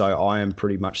 unfortunately. So I am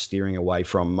pretty much steering away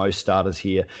from most starters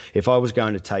here. If I was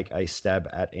going to take a stab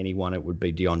at anyone, it would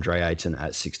be DeAndre Ayton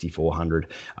at 6,400.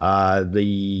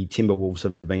 The Timberwolves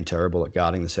have been terrible at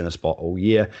guarding the center spot all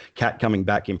year. Cat coming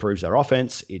back improves their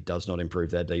offense. It does not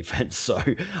improve their defense. So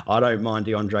I don't mind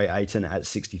DeAndre Ayton at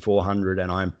 6,400,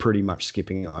 and I'm pretty much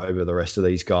skipping over the rest of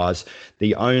these guys.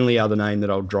 The only other name that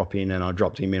I'll drop in, and I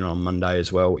dropped him in on Monday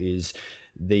as well, is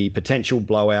the potential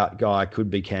blowout guy.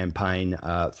 Could be Campaign,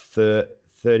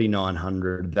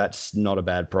 3,900. That's not a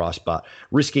bad price, but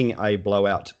risking a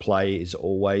blowout play is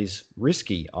always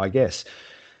risky, I guess.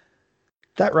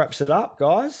 That wraps it up,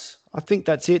 guys. I think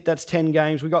that's it. That's 10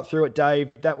 games. We got through it,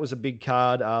 Dave. That was a big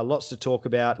card. Lots to talk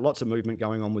about. Lots of movement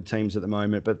going on with teams at the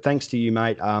moment. But thanks to you,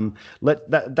 mate.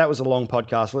 That was a long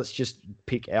podcast. Let's just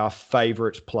pick our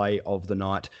favourite play of the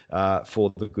night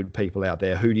for the good people out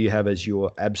there. Who do you have as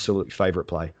your absolute favourite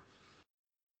play?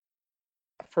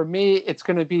 For me, it's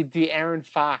going to be De'Aaron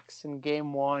Fox in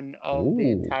game one of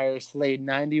the entire slate.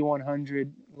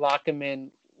 9,100. Lock him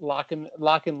in. Lock and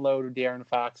load De'Aaron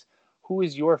Fox. Who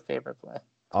is your favorite play?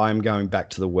 I'm going back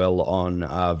to the well on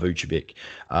Vucevic.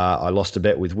 I lost a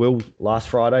bet with Will last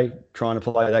Friday trying to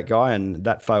play that guy, and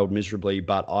that failed miserably,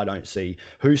 but I don't see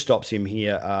who stops him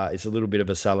here. It's a little bit of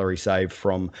a salary save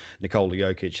from Nikola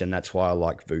Jokic, and that's why I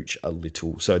like Vuce a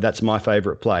little. So that's my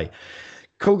favorite play.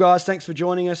 Cool, guys. Thanks for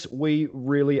joining us. We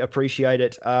really appreciate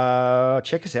it.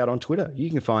 Check us out on Twitter. You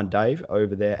can find Dave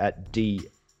over there at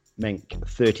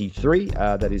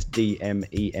DMenk33, that is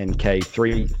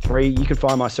DMENK33. You can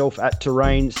find myself at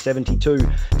Terrain72,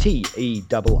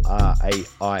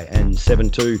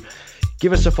 TERRAIN72.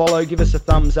 Give us a follow, give us a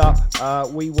thumbs up.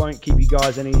 We won't keep you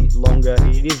guys any longer.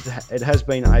 It has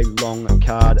been a long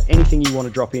card. Anything you want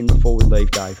to drop in before we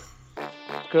leave, Dave?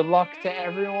 good luck to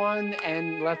everyone,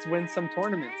 and let's win some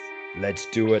tournaments. Let's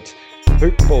do it.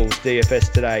 Hoopball's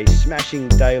DFS today, smashing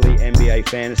daily NBA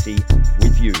fantasy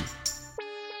with you.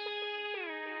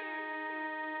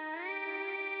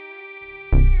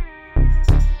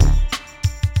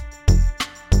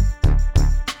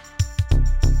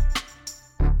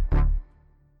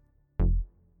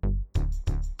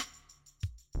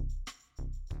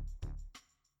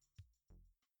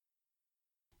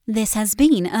 This has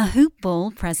been a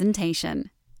Hoopball presentation.